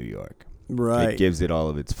makes it New York. Right. It gives it all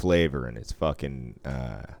of its flavor and its fucking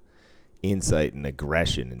insight and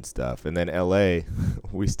aggression and stuff. And then L.A.,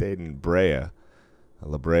 we stayed in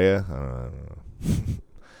La Brea, I don't know.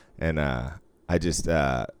 And I just,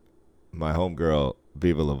 my homegirl,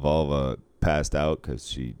 Viva La Volva, passed out because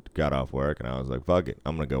she got off work, and I was like, fuck it,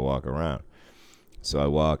 I'm going to go walk around. So I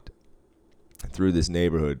walked through this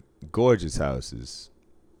neighborhood, gorgeous houses,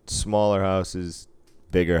 smaller houses,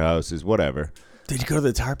 bigger houses, whatever. Did you go to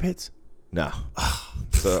the tar pits? No.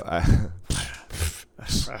 So I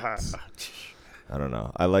don't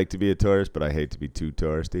know. I like to be a tourist, but I hate to be too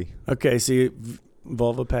touristy. Okay, so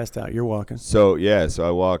Volvo passed out. You're walking. So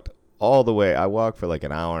I walked all the way. I walked for like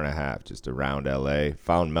an hour and a half just around L.A.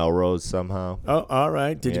 Found Melrose somehow. Oh, all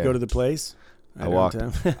right. Did you go to the place? I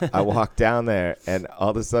walked down there, and all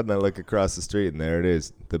of a sudden I look across the street, and there it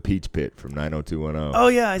is, the Peach Pit from 90210. Oh,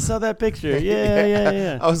 yeah, I saw that picture.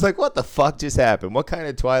 Yeah. I was like, what the fuck just happened? What kind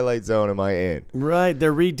of Twilight Zone am I in? Right,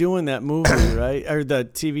 they're redoing that movie, right? Or the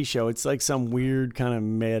TV show. It's like some weird kind of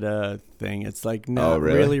meta thing. It's like not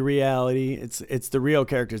really reality. It's the real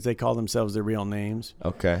characters. They call themselves their real names.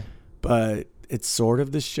 Okay. But it's sort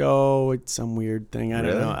of the show. It's some weird thing. I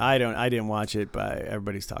don't know. I didn't watch it, but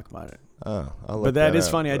everybody's talking about it. Oh, but that is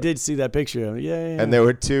funny. I did see that picture. Yeah. And there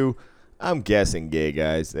were two, I'm guessing, gay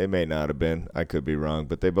guys. They may not have been. I could be wrong,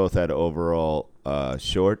 but they both had overall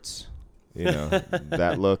shorts. You know,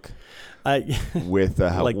 that look. With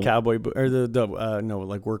like cowboy or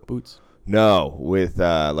like work boots. No, with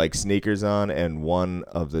like sneakers on and one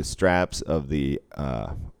of the straps of the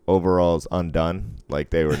overalls undone,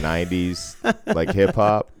 like they were 90s, like hip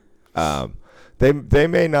hop. They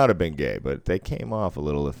may not have been gay, but they came off a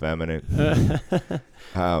little effeminate.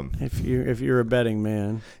 If you're a betting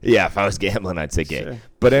man. Yeah, if I was gambling, I'd say gay. Sure.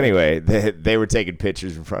 But anyway, they were taking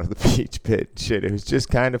pictures in front of the Peach Pit. Shit, it was just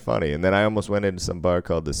kind of funny. And then I almost went into some bar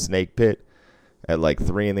called the Snake Pit at like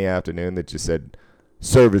 3 p.m. that just said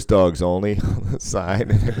service dogs only on the sign.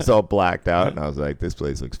 It was all blacked out, and I was like, this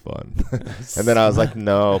place looks fun. And then I was like,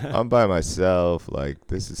 no, I'm by myself. Like,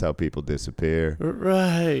 this is how people disappear.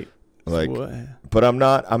 Right. Like, but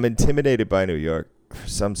I'm intimidated by New York for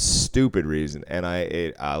some stupid reason, and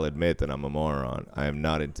I'll admit that I'm a moron. I am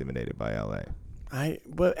not intimidated by LA.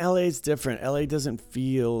 But LA is different. LA doesn't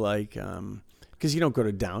feel like because you don't go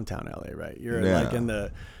to downtown LA, right? You're like in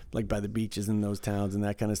the like by the beaches in those towns and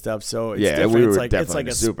that kind of stuff. So it's different. It's like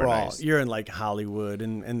a sprawl. Nice. You're in like Hollywood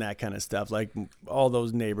and that kind of stuff, like all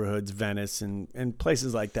those neighborhoods, Venice and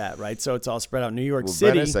places like that, right? So it's all spread out. New York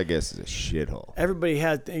City, Venice, I guess, is a shithole. Everybody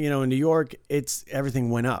had, in New York, everything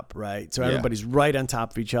went up, right? So everybody's right on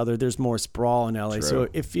top of each other. There's more sprawl in LA, so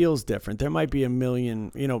it feels different. There might be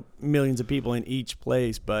millions of people in each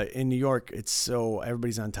place, but in New York, it's so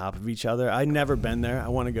everybody's on top of each other. I've never been there. I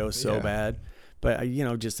want to go so bad. But,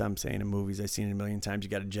 just I'm saying in movies, I've seen it a million times. You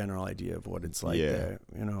got a general idea of what it's like there,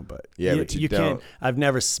 but you can't. I've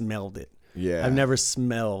never smelled it. Yeah. I've never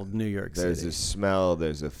smelled New York City. There's a smell.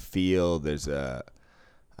 There's a feel.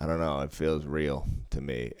 I don't know. It feels real to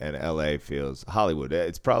me. And LA feels Hollywood.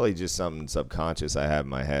 It's probably just something subconscious I have in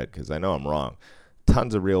my head because I know I'm wrong.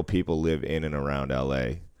 Tons of real people live in and around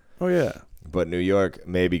LA. Oh, yeah. But New York,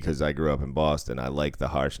 maybe because I grew up in Boston, I like the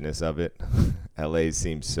harshness of it. LA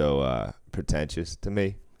seems so pretentious to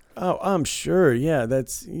me. Oh, I'm sure. Yeah,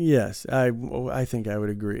 yes. I think I would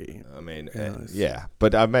agree. I mean, yeah.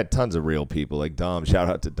 But I've met tons of real people like Dom. Shout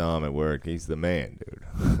out to Dom at work. He's the man,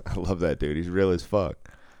 dude. I love that dude. He's real as fuck.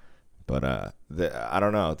 But I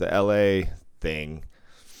don't know. The LA thing,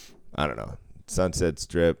 I don't know. Sunset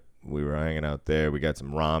Strip, we were hanging out there. We got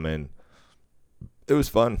some ramen. It was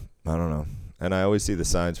fun. I don't know. And I always see the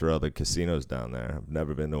signs for other casinos down there. I've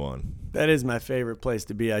never been to one. That is my favorite place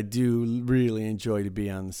to be. I do really enjoy to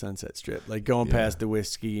be on the Sunset Strip, like going past the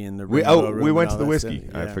Whiskey and the we went to the Whiskey.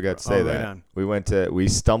 I forgot to say that. Right we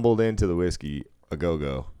stumbled into the Whiskey a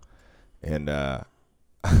go, and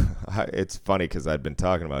it's funny because I'd been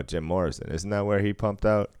talking about Jim Morrison. Isn't that where he pumped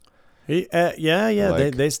out? Yeah.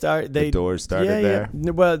 Like the Doors started there.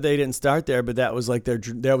 Well, they didn't start there, but that was like their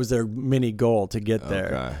mini goal to get there.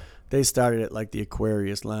 Okay. They started at like the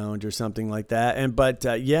Aquarius Lounge or something like that. But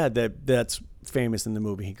that's famous in the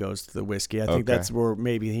movie. He goes to the Whiskey. I think that's where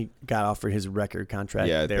maybe he got offered his record contract.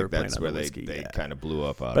 Yeah, I think that's where they kind of blew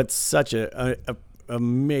up. But such a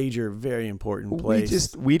major, very important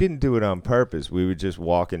place. We didn't do it on purpose. We were just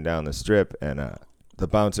walking down the strip, and the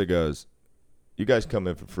bouncer goes, "You guys come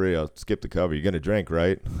in for free. I'll skip the cover. You're gonna drink,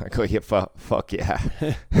 right?" I go, "Yeah, fuck yeah."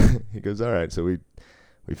 He goes, "All right." So we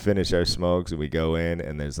finish our smokes and we go in,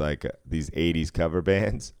 and there's like these 80s cover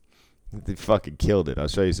bands. They fucking killed it. I'll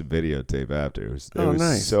show you some videotape after. It was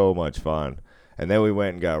nice. So much fun. And then we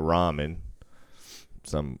went and got ramen.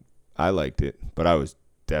 I liked it, but I was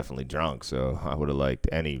definitely drunk, so I would have liked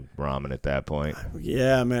any ramen at that point.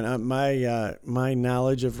 Yeah, man. My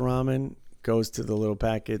knowledge of ramen goes to the little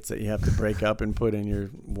packets that you have to break up and put in your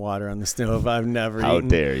water on the stove. How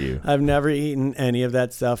dare you? I've never eaten any of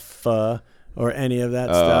that stuff. Or any of that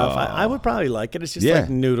stuff. I would probably like it. It's just like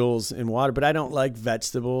noodles and water, but I don't like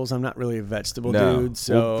vegetables. I'm not really a vegetable dude.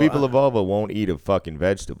 So People of Volvo won't eat a fucking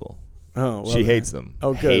vegetable. Oh, well, she hates them.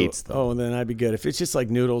 Oh, good. Hates them. Oh, then I'd be good. If it's just like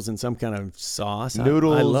noodles and some kind of sauce, I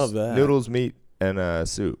love that. Noodles, meat, and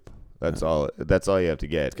soup. That's all you have to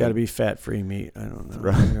get. It's got to be fat-free meat. I don't know.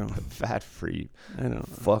 Right. Fat-free. I don't know.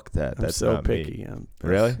 Fuck that. That's so not picky.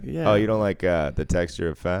 Really? Yeah. Oh, you don't like the texture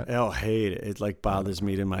of fat? Oh, hate it. It like bothers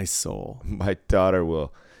me to my soul. My daughter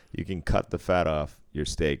will. You can cut the fat off your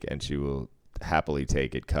steak, and she will happily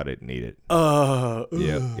take it, cut it, and eat it.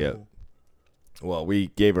 Yeah. Well, we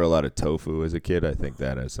gave her a lot of tofu as a kid. I think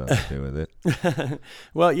that has something to do with it.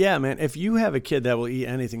 Well, yeah, man. If you have a kid that will eat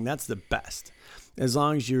anything, that's the best. as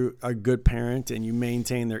long as you're a good parent and you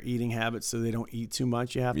maintain their eating habits so they don't eat too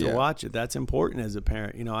much, you have to watch it. That's important as a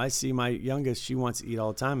parent. You know, I see my youngest, she wants to eat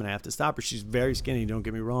all the time and I have to stop her. She's very skinny, don't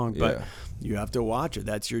get me wrong, but you have to watch her.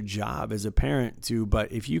 That's your job as a parent too.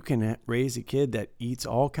 But if you can raise a kid that eats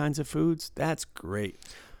all kinds of foods, that's great.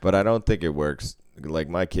 But I don't think it works. Like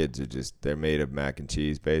my kids are they're made of mac and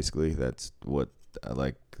cheese basically. That's what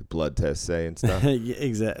like blood tests say and stuff.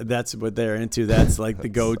 Exactly. That's what they're into. That's like the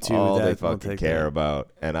go-to. All they fucking care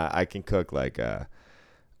about. And I can cook like I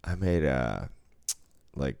made veal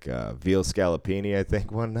scallopini I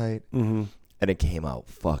think one night, and it came out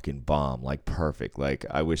fucking bomb, like perfect. Like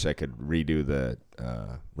I wish I could redo the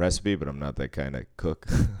recipe, but I'm not that kind of cook.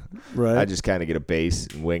 Right. I just kind of get a base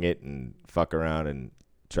and wing it and fuck around and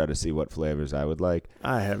try to see what flavors I would like.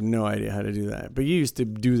 I have no idea how to do that, but you used to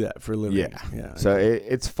do that for a living. Yeah. So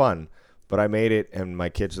it's fun, but I made it, and my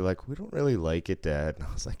kids are like, "We don't really like it, Dad." And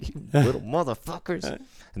I was like, "You little motherfuckers!"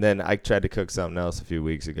 And then I tried to cook something else a few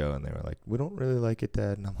weeks ago, and they were like, "We don't really like it,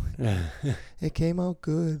 Dad." And I'm like, "It came out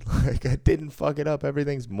good. Like I didn't fuck it up.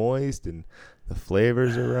 Everything's moist, and the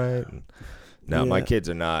flavors are right." And no, my kids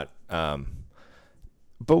are not.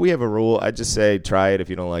 But we have a rule. I just say try it. If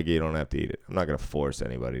you don't like it, you don't have to eat it. I'm not going to force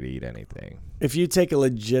anybody to eat anything. If you take a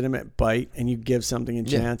legitimate bite and you give something a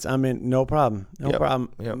chance, I mean, no problem. No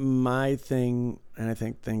problem. Yep. My thing, and I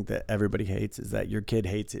think that everybody hates, is that your kid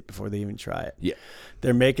hates it before they even try it. Yeah.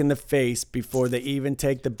 They're making the face before they even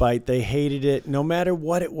take the bite. They hated it no matter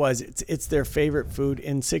what it was. It's their favorite food.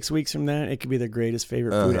 In 6 weeks from then, it could be their greatest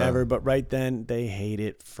favorite food ever. But right then, they hate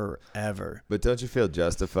it forever. But don't you feel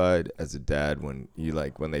justified as a dad when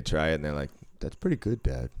they try it and they're like, "That's pretty good,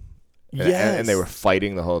 Dad." Yes. And they were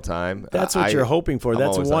fighting the whole time. That's what you're hoping for.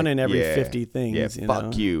 That's one in every 50 things. Yeah,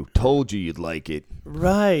 fuck you. Told you you'd like it.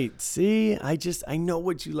 Right. See, I know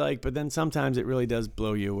what you like, but then sometimes it really does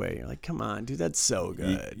blow you away. You're like, come on, dude, that's so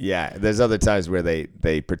good. Yeah. There's other times where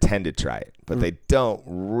they pretend to try it, but they don't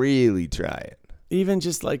really try it. Even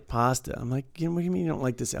just like pasta. I'm like, what do you mean you don't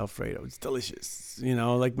like this Alfredo? It's delicious. You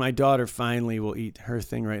know, like my daughter finally will eat. Her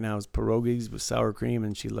thing right now is pierogies with sour cream,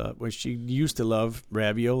 and she used to love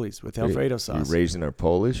raviolis with Alfredo sauce. You raising her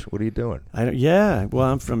Polish? What are you doing? Well,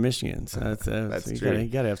 I'm from Michigan, so that's so true. You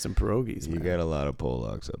gotta have some pierogies. You got a lot of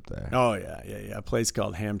Polacks up there. Oh yeah. A place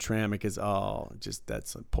called Hamtramck is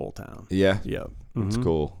that's a Pole town. Yeah. Yeah. It's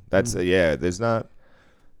cool. That's there's not.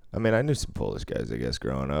 I mean, I knew some Polish guys, I guess,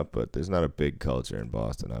 growing up, but there's not a big culture in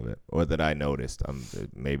Boston of it, or that I noticed.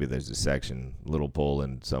 Maybe there's a section, Little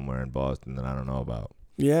Poland, somewhere in Boston that I don't know about.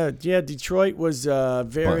 Yeah. Detroit was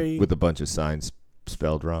very with a bunch of signs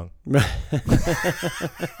spelled wrong.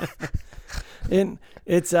 And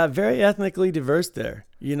it's very ethnically diverse there.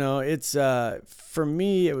 You know, it's for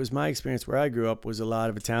me, it was my experience where I grew up was a lot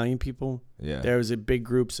of Italian people. Yeah, there was a big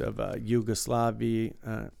groups of Yugoslavia.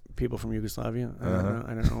 People from Yugoslavia.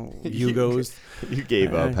 I don't know. Yugos. You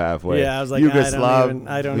gave up halfway. Yeah, I was like,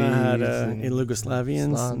 I don't know how to in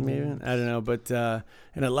Yugoslavians maybe. I don't know, but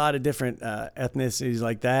and a lot of different ethnicities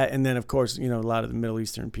like that. And then of course, you know, a lot of the Middle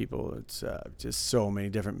Eastern people. It's just so many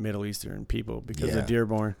different Middle Eastern people because of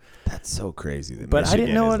Dearborn. That's so crazy. But I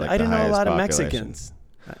didn't know a lot of Mexicans.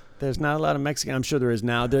 There's not a lot of Mexican. I'm sure there is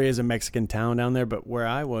now. There is a Mexican town down there, but where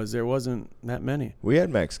I was, there wasn't that many. We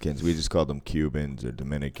had Mexicans. We just called them Cubans or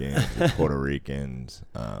Dominicans or Puerto Ricans.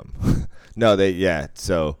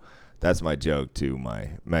 So that's my joke to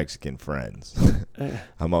my Mexican friends.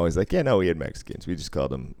 I'm always like, we had Mexicans. We just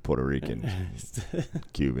called them Puerto Ricans,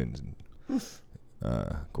 Cubans, and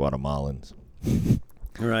Guatemalans.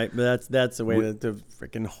 Right, but that's the way that the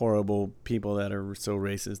freaking horrible people that are so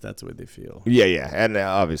racist, that's the way they feel. Yeah, and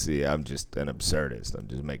obviously I'm just an absurdist. I'm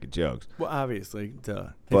just making jokes. Well, obviously, duh.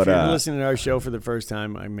 But if you're listening to our show for the first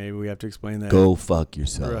time, maybe we have to explain that. Go fuck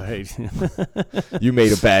yourself. Right. You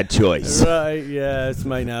made a bad choice. Right, yeah, this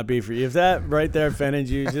might not be for you. If that right there offended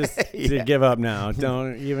you, just give up now.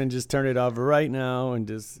 Don't even just turn it off right now and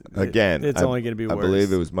just... Again, it's only going to be worse. I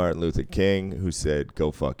believe it was Martin Luther King who said,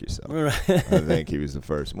 go fuck yourself. Right. I think he was the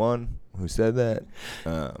first one who said that.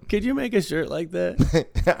 Could you make a shirt like that?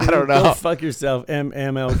 I don't know. Go fuck yourself,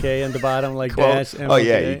 MLK in the bottom, like dash MLK. Oh,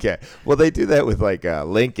 yeah, you can. Well, they do that with like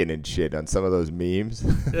Lincoln and shit on some of those memes.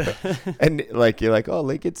 And like you're like, oh,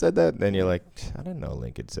 Lincoln said that? And then you're like, I didn't know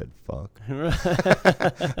Lincoln said fuck.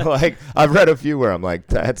 Like, I've read a few where I'm like,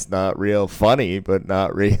 that's not real funny, but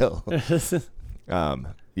not real.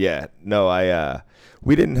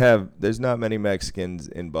 We didn't have, there's not many Mexicans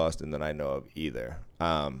in Boston that I know of either. We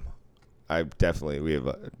have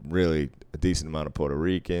a decent amount of Puerto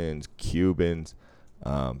Ricans, Cubans,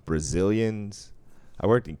 Brazilians. I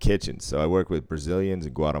worked in kitchens, so I worked with Brazilians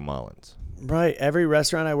and Guatemalans. Right. Every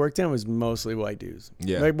restaurant I worked in was mostly white dudes.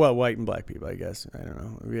 Yeah. Like, well, white and black people, I guess. I don't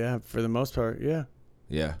know. Yeah, for the most part, yeah.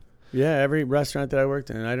 Yeah. Yeah, every restaurant that I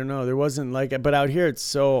worked in, I don't know. There wasn't like, but out here, it's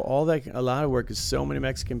so, a lot of work is so many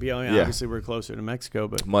Mexican people. I mean, obviously, we're closer to Mexico,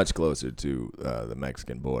 but. Much closer to the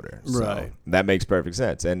Mexican border. So right. That makes perfect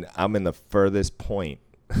sense. And I'm in the furthest point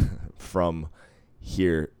from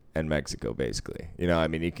here and Mexico, basically. You know, I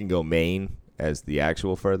mean, you can go Maine as the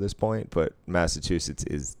actual furthest point, but Massachusetts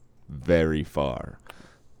is very far.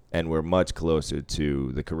 And we're much closer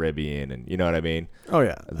to the Caribbean, and you know what I mean? Oh,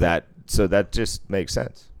 yeah. So that just makes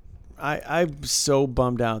sense. I'm so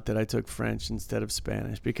bummed out that I took French instead of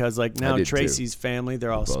Spanish because, like, now Tracy's family,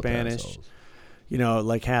 they're all Spanish. Assholes. You know,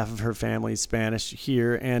 like half of her family is Spanish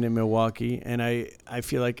here and in Milwaukee. And I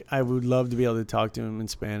feel like I would love to be able to talk to him in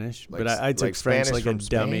Spanish. But I took French like a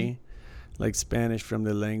dummy. Like Spanish from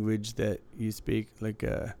the language that you speak. Like,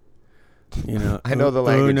 you know. I know the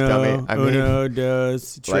language, dummy. I mean, uno,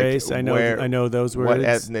 dos, tres. Like I know those words. What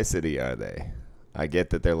ethnicity are they? I get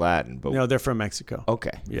that they're Latin, but no, they're from Mexico.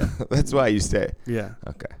 Okay, yeah, that's why you stay. Yeah,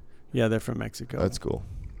 okay, yeah, they're from Mexico. That's cool.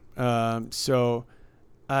 So,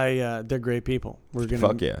 they're great people. We're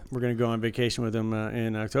gonna go on vacation with them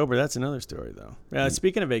in October. That's another story, though.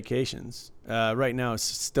 Speaking of vacations, right now it's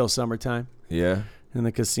still summertime. Yeah. In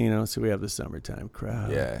the casino, so we have the summertime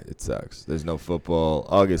crowd. Yeah, it sucks. There's no football.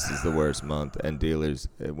 August is the worst month, and dealers,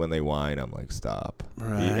 when they whine, I'm like, stop.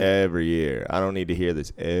 Right. Every year. I don't need to hear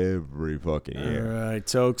this every fucking year. All right.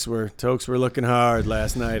 Tokes were looking hard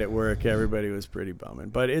last night at work. Everybody was pretty bumming.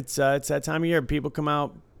 But it's that time of year. People come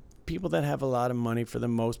out. People that have a lot of money, for the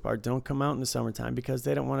most part, don't come out in the summertime because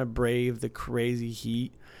they don't want to brave the crazy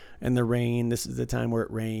heat and the rain. This is the time where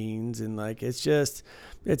it rains, and like it's just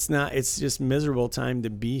miserable time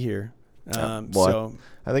to be here. So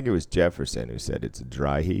I think it was Jefferson who said it's a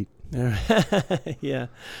dry heat. Yeah.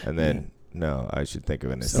 And then no, I should think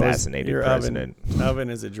of an assassinated president.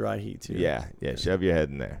 Oven is a dry heat too. Yeah. Shove your head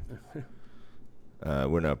in there.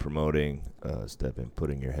 We're not promoting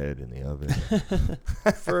putting your head in the oven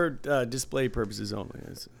for display purposes only.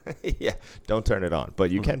 Yeah, don't turn it on,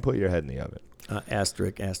 but you can put your head in the oven.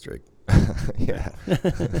 Asterisk. Yeah.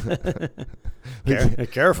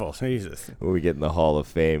 Careful, Jesus. When we get in the Hall of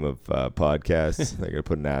Fame of podcasts, they're gonna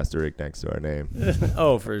put an asterisk next to our name.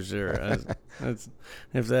 Oh, for sure.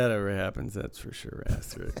 If that ever happens, that's for sure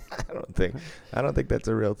asterisk. I don't think that's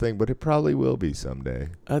a real thing, but it probably will be someday.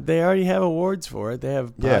 They already have awards for it. They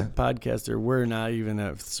have podcaster. We're not even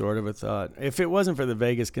a sort of a thought. If it wasn't for the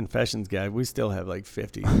Vegas Confessions guy, we still have like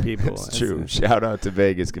 50 people. That's true. Shout out to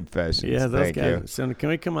Vegas Confessions. Yeah, those Thank guys. You. So can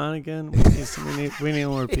we come on again? We need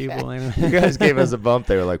more people. You guys gave us a bump.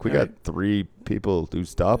 They were like, we got 3 people who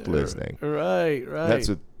stopped listening. Right. That's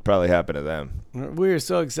what probably happened to them. We were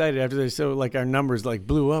so excited after they our numbers like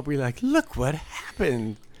blew up. We're like, look what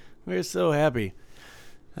happened. We're so happy.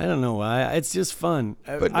 I don't know why. It's just fun.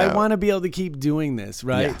 I want to be able to keep doing this,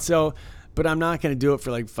 right? Yeah. So, but I'm not going to do it for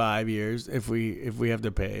like 5 years if we have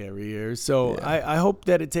to pay every year. So I hope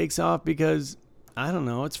that it takes off because I don't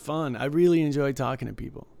know. It's fun. I really enjoy talking to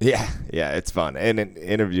people. Yeah, it's fun. And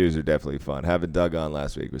interviews are definitely fun. Having Doug on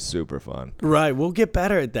last week was super fun. Right. We'll get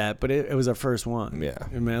better at that, but it was our first one. Yeah.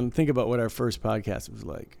 And man, think about what our first podcast was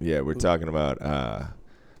like. Yeah, we're talking about, I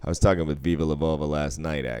was talking with Viva La Volva last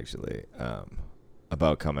night, actually,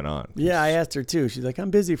 about coming on. Yeah, I asked her, too. She's like,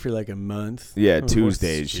 I'm busy for like a month. Yeah,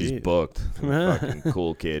 Tuesdays, she's booked. Fucking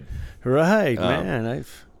cool kid. Right, man.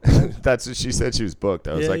 That's what she said. She was booked.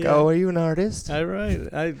 I was oh, are you an artist? Right.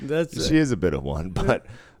 She is a bit of one, but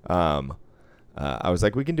I was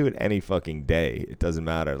like, we can do it any fucking day. It doesn't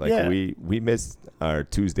matter. Like we missed our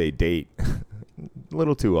Tuesday date a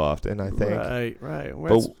little too often, I think. Right.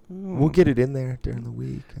 But we'll get it in there during the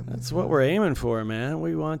week. That's what we're aiming for, man.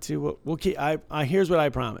 We want to. We'll keep. Here's what I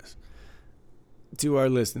promise to our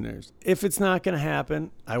listeners. If it's not going to happen,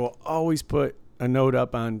 I will always put a note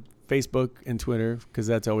up on Facebook and Twitter, because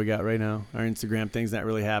that's all we got right now. Our Instagram thing's not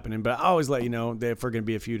really happening, but I always let you know that if we're going to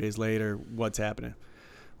be a few days late or what's happening.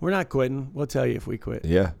 We're not quitting. We'll tell you if we quit.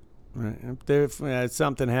 Yeah. Right. If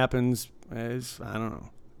something happens, I don't know.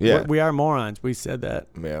 Yeah. We are morons. We said that.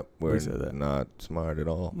 Yeah, we're not smart at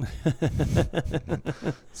all.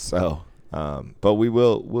 So, but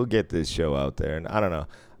we'll get this show out there, and I don't know.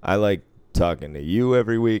 I like talking to you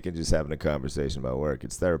every week and just having a conversation about work.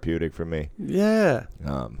 It's therapeutic for me. Yeah.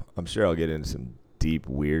 I'm sure I'll get into some deep,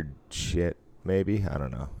 weird shit, maybe. I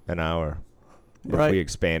don't know. An hour. If we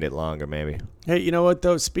expand it longer, maybe. Hey, you know what,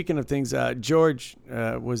 though? Speaking of things, George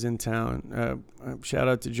was in town. Shout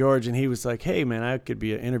out to George. And he was like, hey, man, I could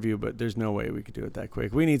be an interview, but there's no way we could do it that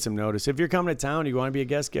quick. We need some notice. If you're coming to town, you want to be a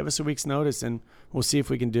guest, give us a week's notice, and we'll see if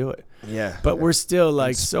we can do it. Yeah. But we're still,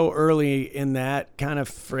 like, so early in that kind of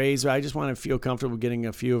phrase. I just want to feel comfortable getting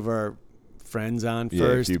a few of our friends on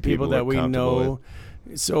first, people that we know.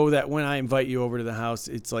 So that when I invite you over to the house,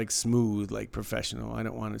 it's like smooth, like professional. I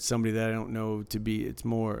don't want somebody that I don't know to be. It's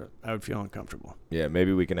more, I would feel uncomfortable. Yeah,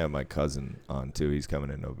 maybe we can have my cousin on too. He's coming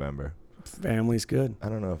in November. Family's good. I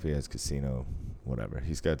don't know if he has casino, whatever.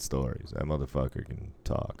 He's got stories. That motherfucker can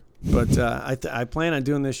talk. But I plan on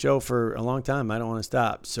doing this show for a long time. I don't want to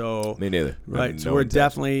stop. So me neither. Right. So we're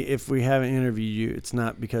definitely, if we haven't interviewed you, it's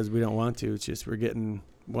not because we don't want to. It's just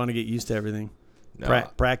want to get used to everything. No,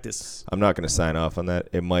 practice. I'm not going to sign off on that.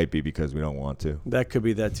 It might be because we don't want to. That could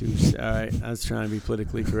be that too. All right. I was trying to be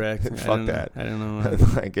politically correct. Fuck that. I don't know.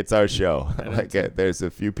 Like, it's our show. There's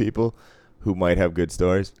a few people who might have good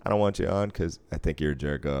stories. I don't want you on because I think you're a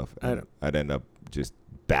jerk off. I'd end up just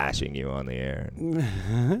bashing you on the air.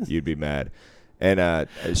 And you'd be mad. And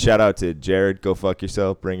shout out to Jared. Go fuck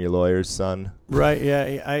yourself. Bring your lawyers, son. Right.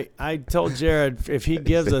 Yeah. I told Jared if he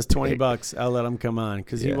gives us $20, I'll let him come on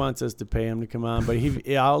because he wants us to pay him to come on. But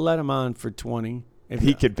I'll let him on for $20.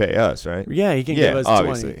 He could pay us, right? Yeah, he can give us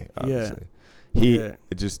obviously, $20. Obviously. He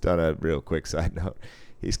just on a real quick side note.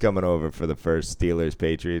 He's coming over for the first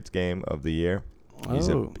Steelers-Patriots game of the year.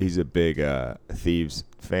 He's a big Thieves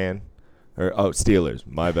fan. Steelers.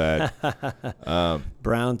 My bad.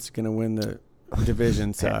 Browns gonna win the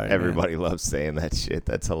division. Sorry, everybody loves saying that shit.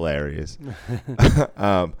 That's hilarious.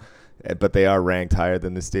 But they are ranked higher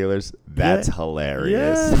than the Steelers. That's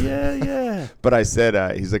hilarious. Yeah. But I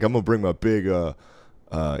said, he's like, I'm gonna bring my big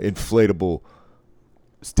inflatable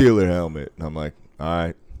Steeler helmet, and I'm like, all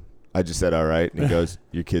right. I just said, all right. And he goes,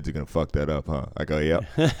 your kids are going to fuck that up, huh? I go, yep.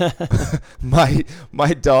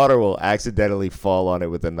 My daughter will accidentally fall on it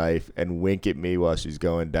with a knife and wink at me while she's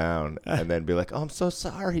going down and then be like, oh, I'm so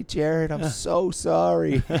sorry, Jared. I'm so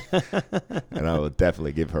sorry. And I will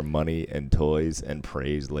definitely give her money and toys and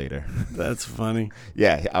praise later. That's funny.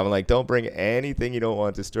 Yeah. I'm like, don't bring anything you don't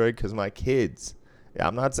want destroyed because my kids. Yeah,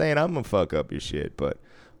 I'm not saying I'm going to fuck up your shit, but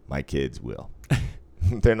my kids will.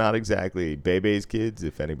 They're not exactly Bebe's kids,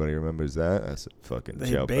 if anybody remembers that. That's a fucking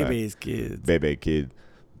joke. Bebe's kids. Bebe kid.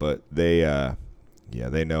 But they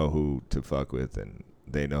know who to fuck with, and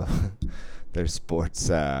they know their sports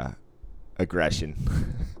aggression.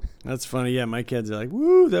 That's funny. Yeah, my kids are like,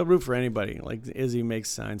 woo, they'll root for anybody. Like Izzy makes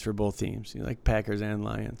signs for both teams. Like Packers and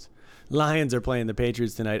Lions. Lions are playing the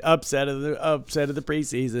Patriots tonight. Upset of the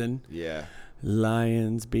preseason. Yeah.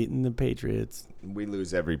 Lions beating the Patriots. We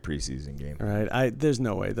lose every preseason game. Right. There's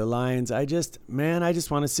no way. The Lions, I just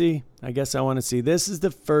want to see. I guess I want to see. This is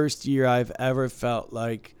the first year I've ever felt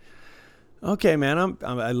like, okay, man,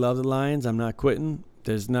 I love the Lions. I'm not quitting.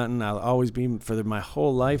 There's nothing. I'll always be for my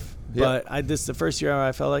whole life. Yep. But this is the first year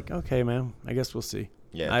I felt like, okay, man, I guess we'll see.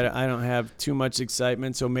 Yeah. I don't have too much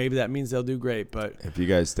excitement, so maybe that means they'll do great. But if you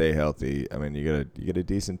guys stay healthy, I mean, you get a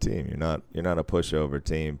decent team. You're not a pushover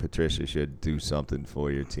team. Patricia should do something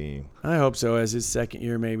for your team. I hope so. As his second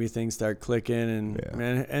year, maybe things start clicking,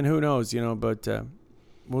 and who knows, But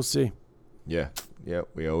we'll see. Yeah,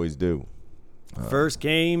 we always do. First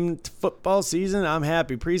game football season. I'm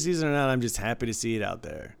happy. Preseason or not, I'm just happy to see it out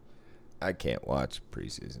there. I can't watch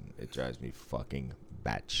preseason. It drives me fucking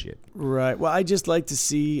batshit. Right. Well, I just like to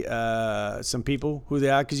see some people who they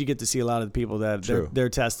are because you get to see a lot of the people that they're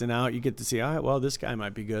testing out. You get to see, all right, well, this guy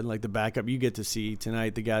might be good. Like the backup, you get to see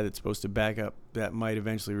tonight the guy that's supposed to back up that might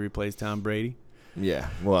eventually replace Tom Brady. Yeah.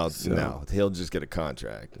 Well, no, he'll just get a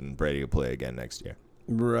contract and Brady will play again next year.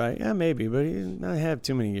 Right. Yeah, maybe, but he doesn't have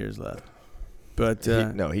too many years left. But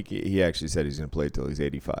he actually said he's going to play till he's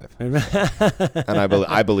 85, and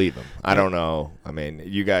I believe him. I don't know. I mean,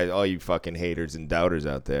 you guys, all you fucking haters and doubters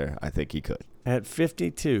out there, I think he could. At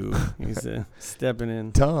 52, he's stepping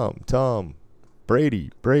in. Tom, Brady,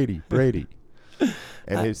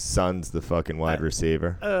 and his son's the fucking wide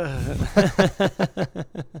receiver.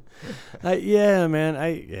 Yeah, man.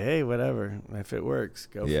 Hey, whatever. If it works,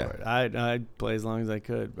 go for it. I'd play as long as I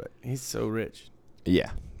could, but he's so rich. Yeah.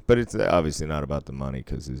 But it's obviously not about the money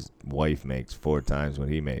because his wife makes 4 times what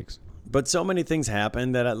he makes. But so many things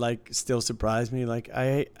happen that still surprise me. Like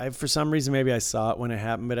I for some reason maybe I saw it when it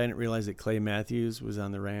happened, but I didn't realize that Clay Matthews was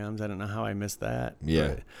on the Rams. I don't know how I missed that.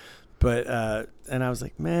 Yeah. But and I was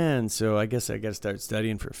like, man, so I guess I got to start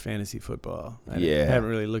studying for fantasy football. I haven't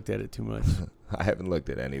really looked at it too much. I haven't looked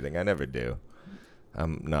at anything. I never do.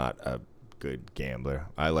 I'm not a good gambler.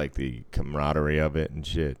 I like the camaraderie of it and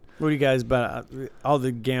shit. What do you guys about all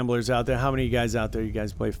the gamblers out there? How many of you guys out there? You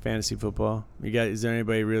guys play fantasy football? Is there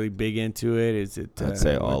anybody really big into it? Is it? I'd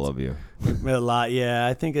say all of you. A lot, yeah.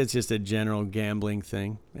 I think it's just a general gambling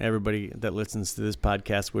thing. Everybody that listens to this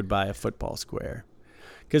podcast would buy a football square.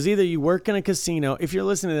 Because either you work in a casino. If you're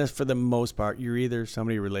listening to this, for the most part, you're either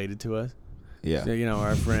somebody related to us. Yeah. So,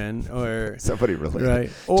 our friend, or somebody related.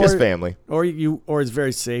 Right. Just family. Or it's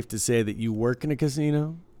very safe to say that you work in a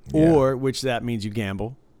casino, or which that means you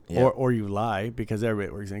gamble. Yeah. Or you lie, because everybody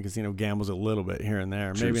that works in a casino gambles a little bit here and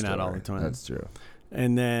there. True maybe story. Not all the time. That's true.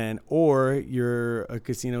 And then, or you're a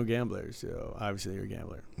casino gambler, so obviously you're a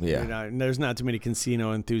gambler. Yeah. And there's not too many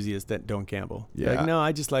casino enthusiasts that don't gamble. Yeah. Like, no,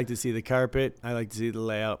 I just like to see the carpet. I like to see the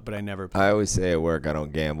layout, but I never play. I always say at work I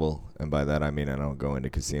don't gamble, and by that I mean I don't go into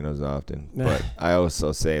casinos often. But I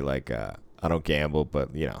also say, like, I don't gamble,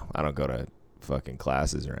 but, I don't go to fucking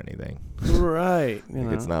classes or anything. Right.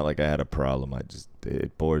 It's not like I had a problem.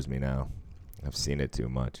 It bores me now. I've seen it too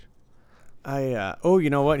much. You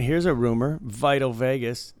know what? Here's a rumor. Vital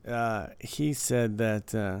Vegas. He said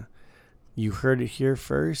that you heard it here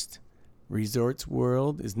first. Resorts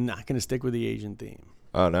World is not going to stick with the Asian theme.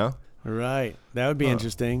 Oh, no? Right. That would be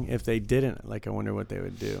interesting if they didn't. Like, I wonder what they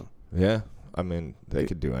would do. Yeah. I mean, they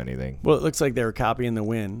could do anything. Well, it looks like they were copying the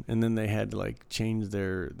Wynn, and then they had to, like, change I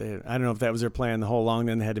don't know if that was their plan the whole long.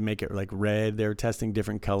 Then they had to make it, like, red. They were testing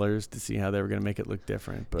different colors to see how they were going to make it look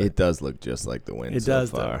different. But it does look just like the Wynn so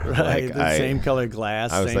far. Though, right? Like, the same color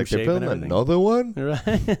glass, I was same like, shape, they're building another one?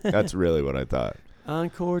 Right. That's really what I thought.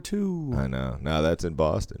 Encore 2. I know. No, that's in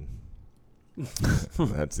Boston.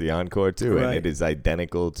 That's the Encore 2, right. And it is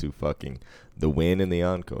identical to fucking the Wynn and the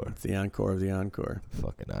Encore. It's the Encore of the Encore.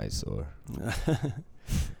 Fucking eyesore.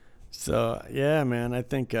 So yeah, man, I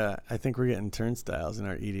think we're getting turnstiles in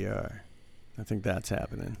our EDR. I think that's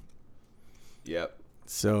happening. Yep.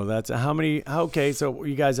 So that's okay. So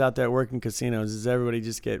you guys out there working casinos, does everybody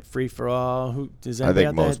just get free for all? Who does everybody I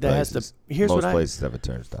think most places. Most places have a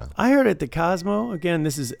turnstile. I heard at the Cosmo. Again,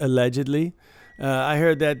 this is allegedly. I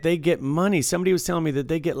heard that they get money. Somebody was telling me that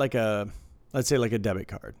they get like let's say like a debit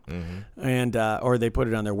card, and or they put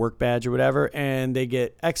it on their work badge or whatever, and they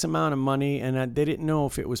get X amount of money, and they didn't know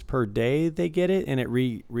if it was per day they get it, and it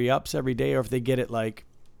re-ups every day, or if they get it like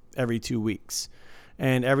every 2 weeks,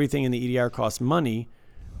 and everything in the EDR costs money,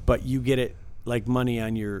 but you get it like money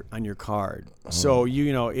on your card. So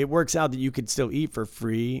it works out that you could still eat for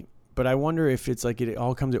free, but I wonder if it's like it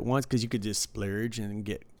all comes at once, because you could just splurge and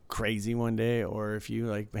get crazy one day, or if you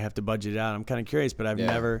like have to budget it out. I'm kind of curious, but I've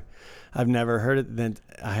never heard it. Then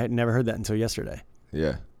I had never heard that until yesterday.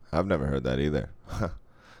 Yeah, I've never heard that either.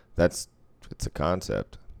 It's a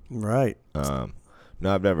concept, right? No,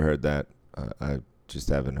 I've never heard that. I just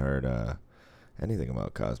haven't heard anything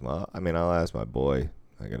about Cosmo. I mean, I'll ask my boy.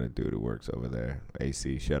 I got a dude who works over there.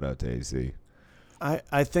 AC, shout out to AC.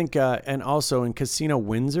 I think, and also in Casino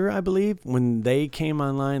Windsor, I believe, when they came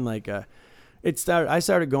online, like. I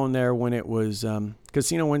started going there when it was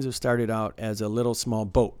Casino Windsor started out as a little small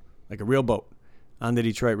boat, like a real boat, on the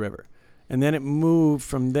Detroit River, and then it moved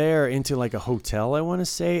from there into like a hotel, I want to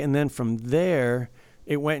say, and then from there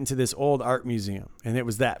it went into this old art museum, and it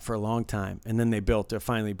was that for a long time, and then they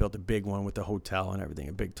finally built a big one with the hotel and everything,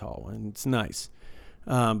 a big tall one. It's nice,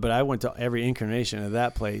 but I went to every incarnation of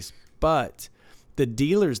that place, but the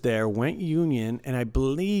dealers there went union, and I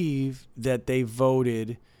believe that they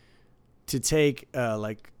voted to take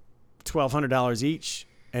like $1,200 each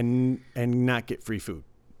and not get free food.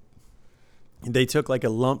 They took like a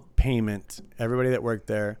lump payment, everybody that worked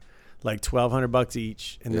there, like $1,200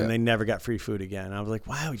 each, and then they never got free food again. I was like,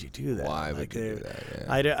 why would you do that? Why would you do that?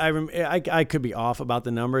 Yeah. I could be off about the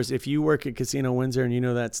numbers. If you work at Casino Windsor and you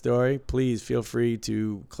know that story, please feel free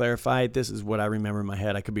to clarify it. This is what I remember in my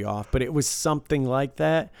head. I could be off, but it was something like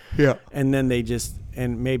that. Yeah. And then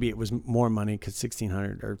and maybe it was more money, because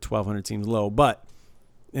 $1,600 or $1,200 seems low. But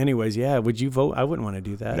anyways, yeah, would you vote? I wouldn't want to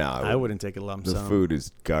do that. No, I wouldn't take a lump sum. The food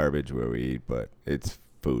is garbage where we eat, but it's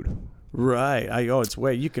food. Right. It's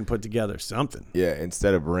way you can put together something. Yeah,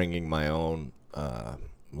 instead of bringing my own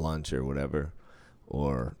lunch or whatever,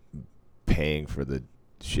 or paying for the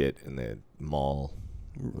shit in the mall,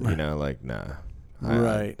 nah.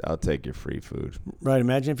 Right. I'll take your free food. Right.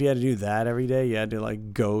 Imagine if you had to do that every day. You had to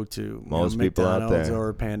like go to most people McDonald's out there,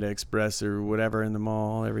 or Panda Express or whatever in the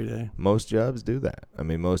mall every day. Most jobs do that. I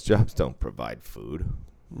mean, most jobs don't provide food.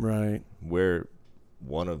 Right. We're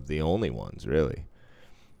one of the only ones, really.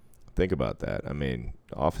 Think about that. I mean,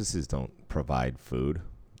 offices don't provide food.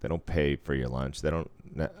 They don't pay for your lunch.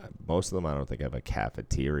 Most of them, I don't think, have a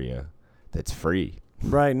cafeteria that's free.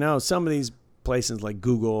 Right. No, some of these places like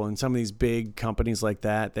Google and some of these big companies like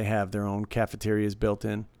that, they have their own cafeterias built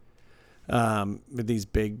in with these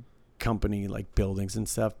big company like buildings and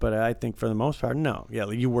stuff. But I think for the most part, no. Yeah,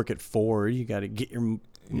 like you work at Ford, you got to get your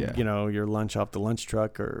your lunch off the lunch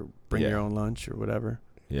truck or bring your own lunch or whatever.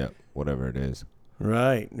 Yeah, whatever it is.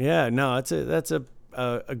 Right. Yeah. No, that's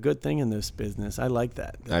a good thing in this business. I like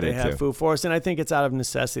that they have food for us, and I think it's out of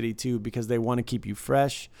necessity too, because they want to keep you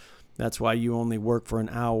fresh. That's why you only work for an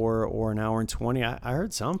hour or an hour and 20. I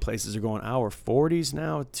heard some places are going hour 40s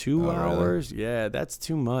now, 2 hours. Really? Yeah, that's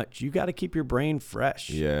too much. You got to keep your brain fresh.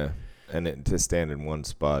 Yeah, and to stand in one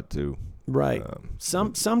spot too. Right.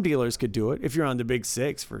 Some dealers could do it. If you're on the Big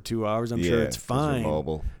Six for 2 hours, I'm sure it's fine.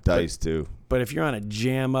 Mobile dice too. But if you're on a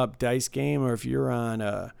jam up dice game, or if you're on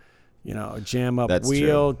a jam up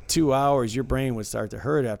wheel, 2 hours, your brain would start to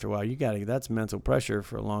hurt after a while. That's mental pressure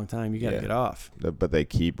for a long time. You got to get off. But they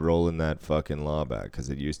keep rolling that fucking law back because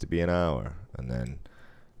it used to be an hour. And then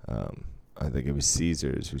I think it was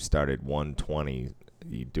Caesars who started 120.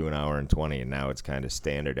 You do an hour and 20, and now it's kind of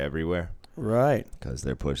standard everywhere. Right. Because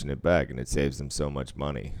they're pushing it back, and it saves them so much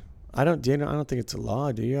money. I don't think it's a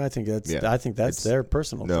law, do you? I think that's their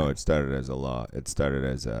personal thing. No, it started as a law. It started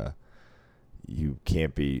as you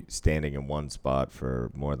can't be standing in one spot for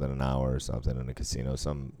more than an hour or something in a casino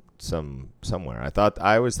somewhere.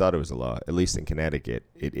 I always thought it was a law. At least in Connecticut,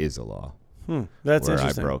 it is a law. That's where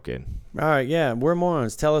interesting. I broke in. All right, yeah, we're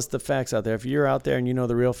morons. Tell us the facts out there. If you're out there and you know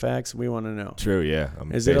the real facts, we want to know. True, yeah.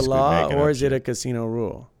 Is it a law or is it a casino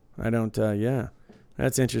rule? I don't.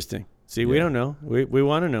 That's interesting. See, we don't know. We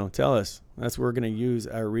want to know. Tell us. That's where we're going to use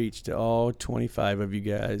our reach to all 25 of you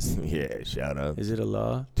guys. Yeah, shout out. Is it a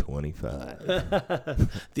law? 25.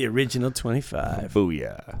 The original 25.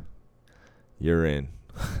 Booyah. You're in.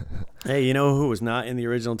 Hey, you know who was not in the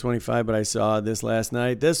original 25, but I saw this last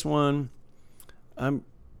night? This one, I'm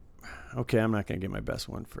not going to get my best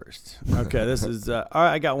one first. Okay, this is, all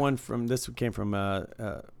right, I got one this came from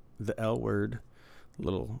the L Word,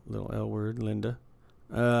 little L Word, Linda.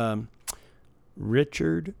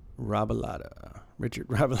 Richard Rabalata.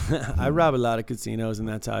 I rob a lot of casinos, and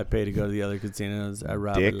that's how I pay to go to the other casinos. I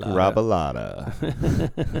rob Dick Rabalata.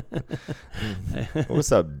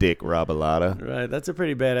 What's up, Dick Rabalata? Right, that's a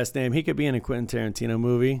pretty badass name. He could be in a Quentin Tarantino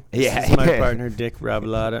movie. This is my partner, Dick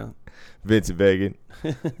Rabalata. Vincent Vegan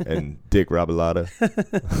and Dick Rabalata.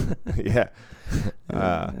 Yeah.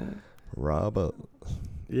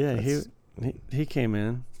 Yeah, he came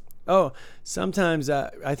in. Oh, sometimes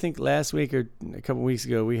I think last week or a couple weeks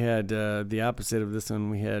ago we had the opposite of this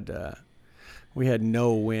one. We had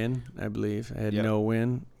no win, I believe. I had no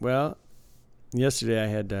win. Well, yesterday I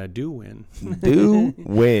had do win. Do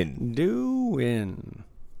win. Do win.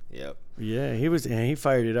 Yep. Yeah, he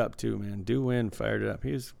fired it up too, man. Do win, fired it up.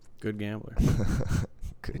 He was a good gambler.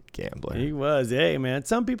 Good gambler. He was. Hey, man.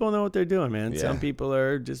 Some people know what they're doing, man. Yeah. Some people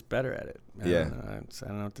are just better at it. I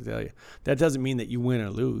don't know what to tell you. That doesn't mean that you win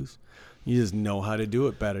or lose. You just know how to do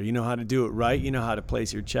it better. You know how to do it right. You know how to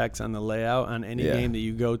place your checks on the layout on any game that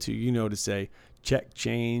you go to. You know to say check,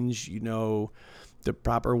 change. You know the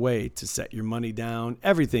proper way to set your money down.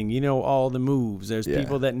 Everything. You know all the moves. There's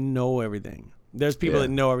people that know everything. There's people that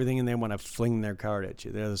know everything and they want to fling their card at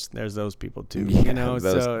you. There's those people too. Yeah, you know,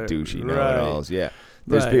 those douchey know-it-alls. Yeah.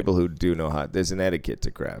 There's people who do know how. There's an etiquette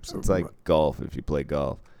to craps. It's like golf if you play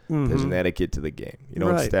golf. Mm-hmm. There's an etiquette to the game. You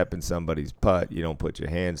don't step in somebody's putt. You don't put your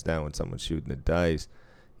hands down when someone's shooting the dice.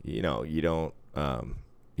 You know, you don't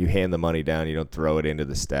you hand the money down. You don't throw it into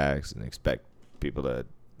the stacks and expect people to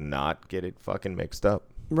not get it fucking mixed up.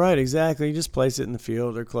 Right, exactly. You just place it in the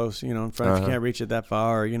field or close, in front. If you can't reach it that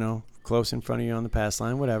far, or, close in front of you on the pass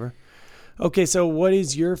line, whatever. Okay, so what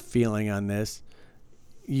is your feeling on this?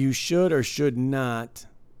 You should or should not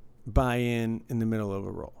buy in the middle of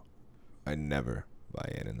a roll. I never buy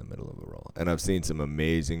in the middle of a roll. And I've seen some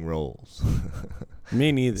amazing rolls.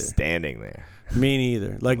 Me neither. Standing there. Me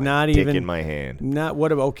neither. Like not dick even in my hand.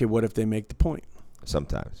 What if they make the point?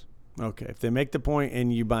 Sometimes. Okay, if they make the point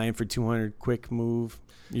and you buy in for 200, quick move,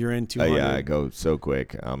 you're in 200. Yeah, I go so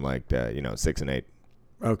quick. I'm like, 6 and 8.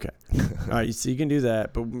 Okay. All right, so you can do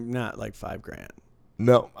that, but not like $5,000.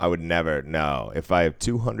 No, I would never. No. If I have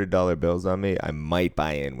 $200 bills on me, I might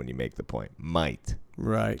buy in when you make the point. Might.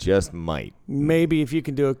 Right. Just might. Maybe if you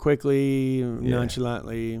can do it quickly,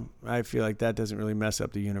 nonchalantly, I feel like that doesn't really mess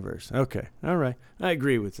up the universe. Okay. All right. I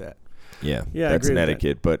agree with that. Yeah. That's an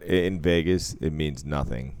etiquette. But in Vegas, it means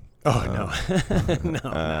nothing Oh, no.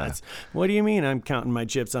 No. What do you mean I'm counting my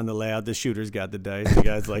chips on the layout? The shooter's got the dice. The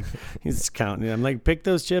guy's like, he's counting it. I'm like, pick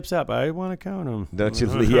those chips up. I want to count them. Don't you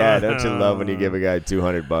love when you give a guy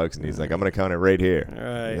 $200 and he's like, I'm going to count it right here.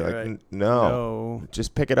 Right, you're like, no.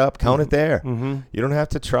 Just pick it up. Count it there. Mm-hmm. You don't have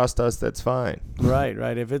to trust us. That's fine. Right.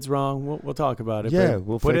 If it's wrong, we'll talk about it. Yeah,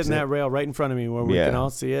 we'll put it in that rail right in front of me where we can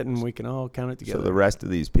all see it and we can all count it together. So the rest of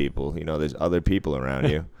these people, there's other people around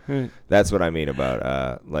you. That's what I mean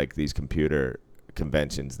about like these computer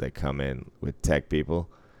conventions that come in with tech people.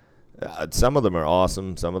 Some of them are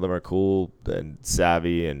awesome. Some of them are cool and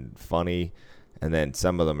savvy and funny. And then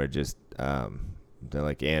some of them are just, they're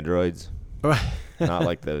like androids. Not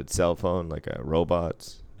like the cell phone, like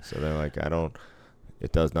robots. So they're like,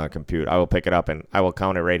 it does not compute. I will pick it up and I will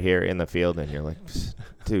count it right here in the field. And you're like,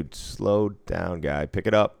 dude, slow down, guy. Pick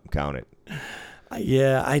it up, count it.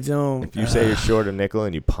 Yeah, I don't. If you say you're short a nickel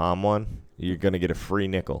and you palm one, you're going to get a free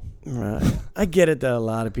nickel. Right. I get it that a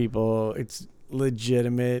lot of people, it's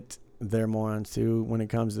legitimate. They're morons too when it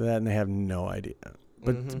comes to that, and they have no idea.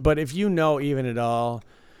 But if you know even at all,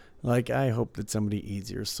 like, I hope that somebody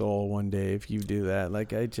eats your soul one day if you do that.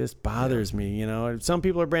 Like, it just bothers me, Some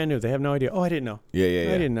people are brand new. They have no idea. Oh, I didn't know. Yeah.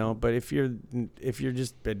 I didn't know. But if you're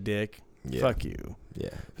just a dick, fuck you. Yeah.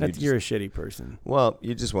 You're a shitty person. Well,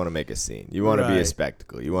 you just want to make a scene. You want to be a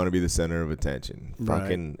spectacle. You want to be the center of attention.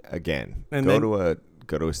 Fucking, again, and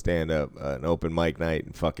go to a stand-up, an open mic night,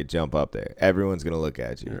 and fucking jump up there. Everyone's going to look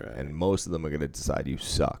at you, and most of them are going to decide you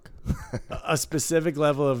suck. A specific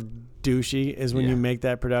level of douchey is when you make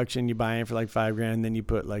that production, you buy in for like $5,000, and then you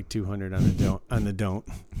put like 200 on the don't.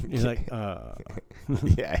 You're like,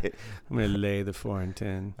 yeah, I'm gonna lay the 4 and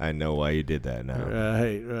 10. I know why you did that now.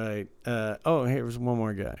 Right. Here's one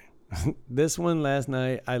more guy. This one last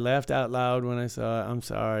night, I laughed out loud when I saw it. I'm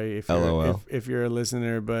sorry if you're a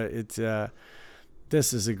listener, but it's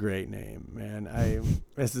this is a great name, man.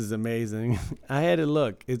 This is amazing. I had to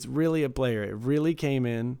look. It's really a player. It really came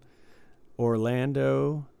in.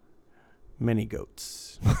 Orlando Many Goats.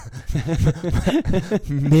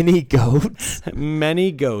 Many goats?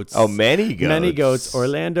 Many goats. Oh, many goats. Many goats.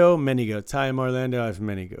 Orlando, many goats. Hi, I'm Orlando. I have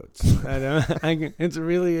many goats. It's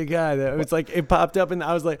really a guy that it's like it popped up, and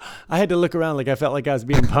I was like, I had to look around, like I felt like I was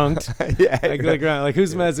being punked. Yeah, I look around, like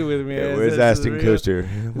who's messing with me? Yeah, where's Ashton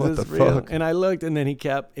Kutcher? What the fuck? And I looked, and then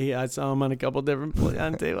I saw him on a couple different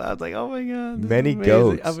on table. I was like, oh my god, many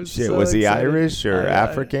goats. Was he excited. Irish or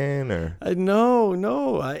African or?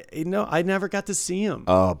 No. I never got to see him.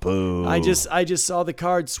 Oh, boo. I just saw the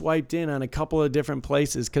card swiped in on a couple of different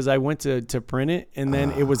places because I went to print it, and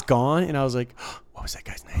then it was gone, and I was like, what was that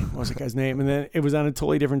guy's name? And then it was on a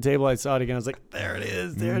totally different table. I saw it again. I was like, there it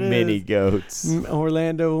is. Many goats.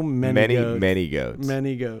 Orlando, many goats. Many goats.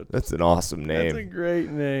 Many goats. That's an awesome name. That's a great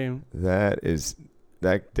name.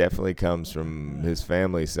 That definitely comes from his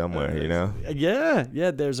family somewhere,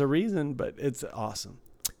 Yeah, there's a reason, but it's awesome.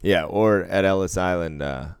 Yeah, or at Ellis Island,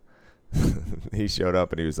 he showed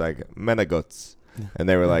up and he was like, many goats. And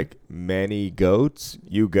they were like, many goats?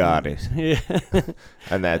 You got it. Yeah.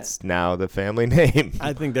 And that's now the family name.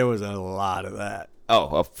 I think there was a lot of that. Oh,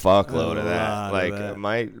 a fuckload of that. Like,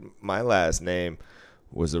 my last name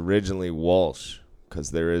was originally Walsh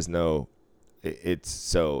because there is no...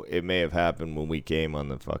 it may have happened when we came on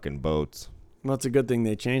the fucking boats. Well, it's a good thing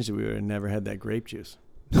they changed it. We would have never had that grape juice.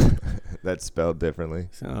 That's spelled differently.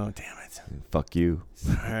 So, damn it. Fuck you.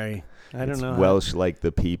 Sorry. I don't know. Welsh like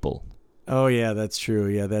the people. Oh, yeah, that's true.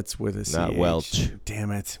 Yeah, that's with a CH. Not Welch.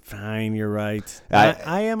 Damn it. Fine, you're right.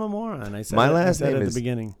 I am a moron. I said my last name at the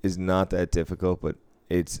beginning. Is not that difficult, but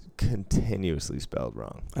it's continuously spelled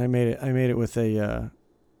wrong. I made it with I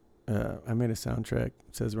made a soundtrack.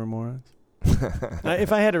 It says we're morons.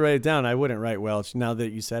 If I had to write it down, I wouldn't write Welch. Now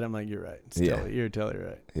that you said it, I'm like, you're right. You're totally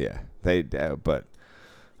right. Yeah. But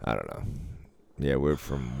I don't know. Yeah, we're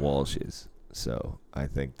from Walsh's. So I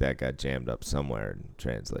think that got jammed up somewhere in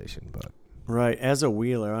translation, but right. As a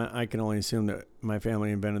wheeler, I can only assume that my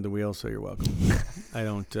family invented the wheel, so you're welcome. I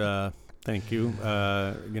don't. Thank you.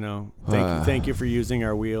 Thank you for using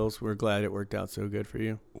our wheels. We're glad it worked out so good for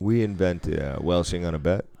you. We invented welshing on a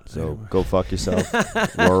bet. So go fuck yourself,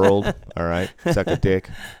 world. All right, suck a dick,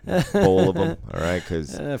 bowl of them. All right,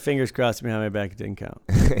 because fingers crossed behind my back, it didn't count.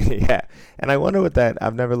 Yeah, and I wonder what that.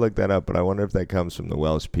 I've never looked that up, but I wonder if that comes from the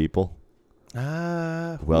Welsh people.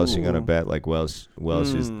 Welshing on a bet, like Welsh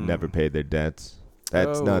has never paid their debts.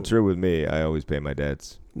 That's not true with me. I always pay my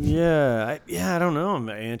debts. Yeah, I don't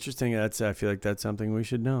know. Interesting. I feel like that's something we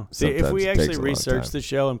should know. See, if we actually researched the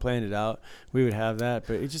show and planned it out, we would have that,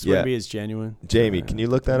 but it just wouldn't be as genuine. Jamie, can you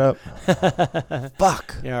look that up?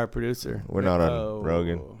 Fuck. Yeah, our producer. We're not on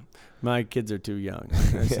Rogan. My kids are too young.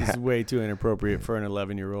 This is way too inappropriate for an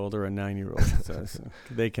 11-year-old or a 9-year-old. So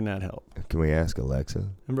they cannot help. Can we ask Alexa?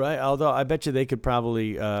 Right. Although I bet you they could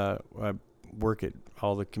probably work at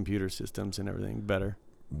all the computer systems and everything better.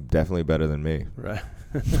 Definitely better than me. Right.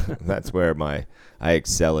 That's where I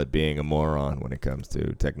excel at being a moron when it comes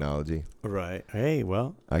to technology. Right. Hey,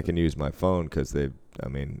 well. I can use my phone because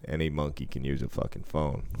any monkey can use a fucking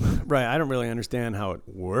phone. Right. I don't really understand how it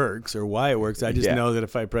works or why it works. I just know that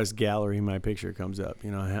if I press gallery, my picture comes up.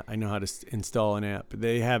 You know, I know how to install an app.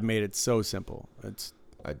 They have made it so simple.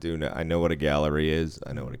 I do know. I know what a gallery is.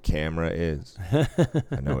 I know what a camera is.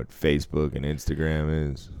 I know what Facebook and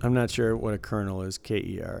Instagram is. I'm not sure what a kernel is.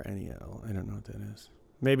 KERNEL. I don't know what that is.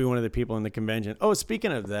 Maybe one of the people in the convention. Oh,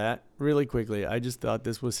 speaking of that, really quickly, I just thought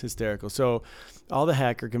this was hysterical. So all the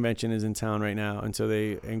hacker convention is in town right now, and so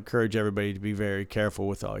they encourage everybody to be very careful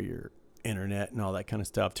with all your internet and all that kind of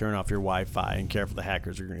stuff. Turn off your Wi-Fi and careful the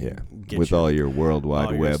hackers are going to get with all your World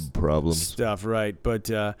Wide Web problems. Stuff, right.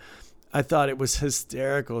 But I thought it was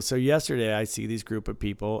hysterical. So yesterday I see these group of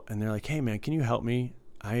people, and they're like, hey, man, can you help me?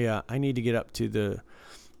 I need to get up to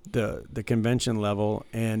the convention level,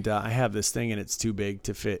 and I have this thing, and it's too big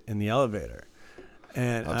to fit in the elevator.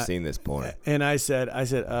 And I've seen this porn. And I said,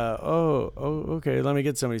 okay, let me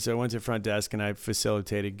get somebody. So I went to the front desk, and I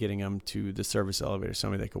facilitated getting them to the service elevator,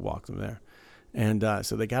 somebody that could walk them there. And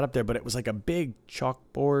so they got up there, but it was like a big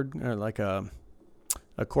chalkboard, or like a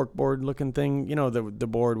corkboard looking thing, you know, the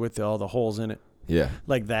board with all the holes in it. Yeah.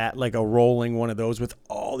 Like that, like a rolling one of those with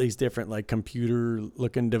all these different like computer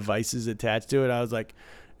looking devices attached to it. I was like,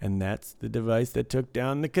 and that's the device that took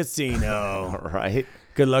down the casino. Right.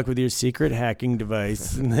 Good luck with your secret hacking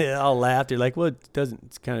device. And they all laughed. They're like, well,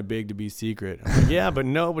 it's kind of big to be secret. I'm like, yeah, but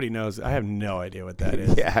nobody knows. I have no idea what that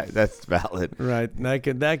is. Yeah, that's valid. Right.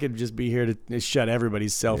 That could just be here to shut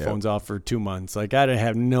everybody's cell phones off for 2 months. Like, I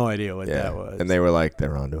have no idea what that was. And they were like,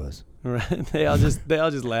 they're onto us. Right. They all just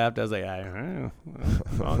laughed. I was like, I don't know.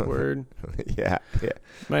 Awkward. Yeah.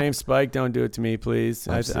 My name's Spike. Don't do it to me, please.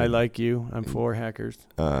 I like you. I'm for hackers.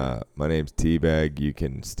 My name's Teabag. You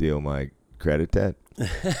can steal my credit debt.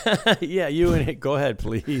 Yeah, you and it. Go ahead,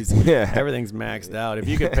 please. Yeah. Everything's maxed out. If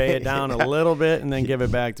you could pay it down a little bit and then give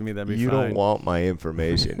it back to me, that'd be fine. You don't want my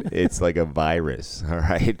information. It's like a virus, all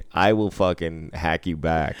right? I will fucking hack you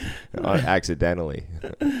back accidentally.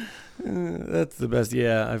 That's the best.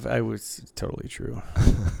 Yeah, I was totally true.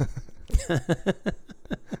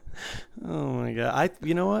 Oh my God!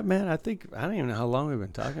 You know what, man? I don't even know how long we've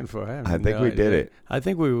been talking for. I think we did it. I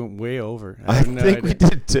think we went way over. I think we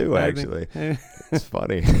did too. Actually, it's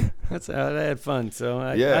funny. I had fun. So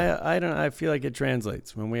I feel like it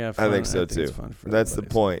translates when we have fun. I think so too. That's the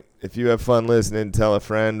point. If you have fun listening, tell a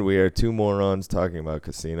friend. We are two morons talking about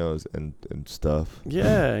casinos and stuff.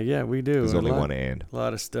 Yeah, we do. There's only one and. A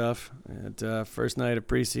lot of stuff. At first night of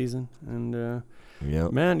preseason and.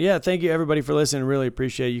 Yep. Man, thank you everybody for listening. Really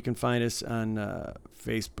appreciate it. You can find us on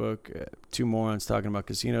Facebook, Two Morons Talking About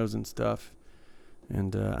Casinos and stuff,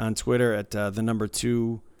 and on Twitter at the number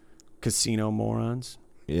 2 Casino Morons.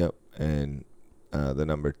 Yep, and the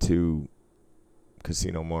number 2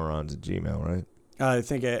 Casino Morons at Gmail, right? I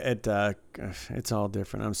think it's all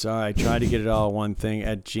different. I'm sorry. I tried to get it all one thing.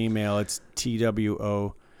 At Gmail, it's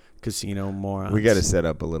TWO Casino Morons. We got to set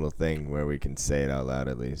up a little thing where we can say it out loud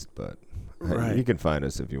at least, but... Right. You can find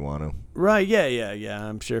us if you want to. Right, yeah.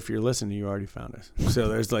 I'm sure if you're listening, you already found us. So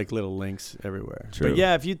there's like little links everywhere. True. But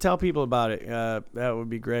yeah, if you tell people about it, that would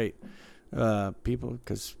be great. People,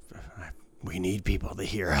 because we need people to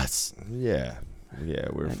hear us. Yeah,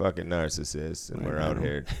 we're fucking narcissists, and we're out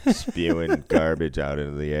here spewing garbage out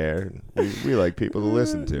into the air. We like people to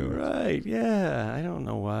listen to. Right, yeah. I don't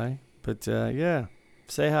know why. But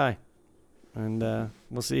say hi. And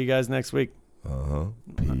we'll see you guys next week.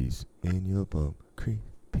 Peace in your bum crease.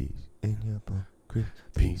 Peace in your bum crease.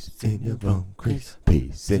 Peace in your bum crease.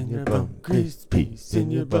 Peace in your bum crease. Peace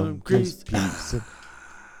in your bum crease. Peace.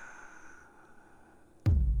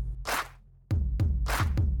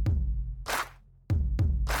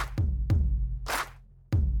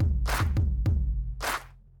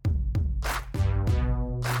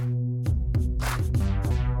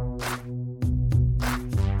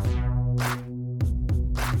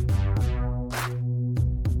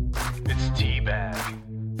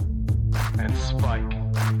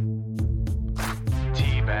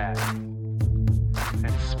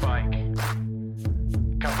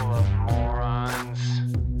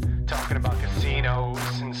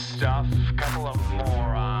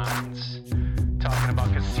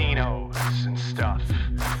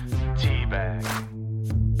 Teabag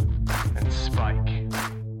and Spike.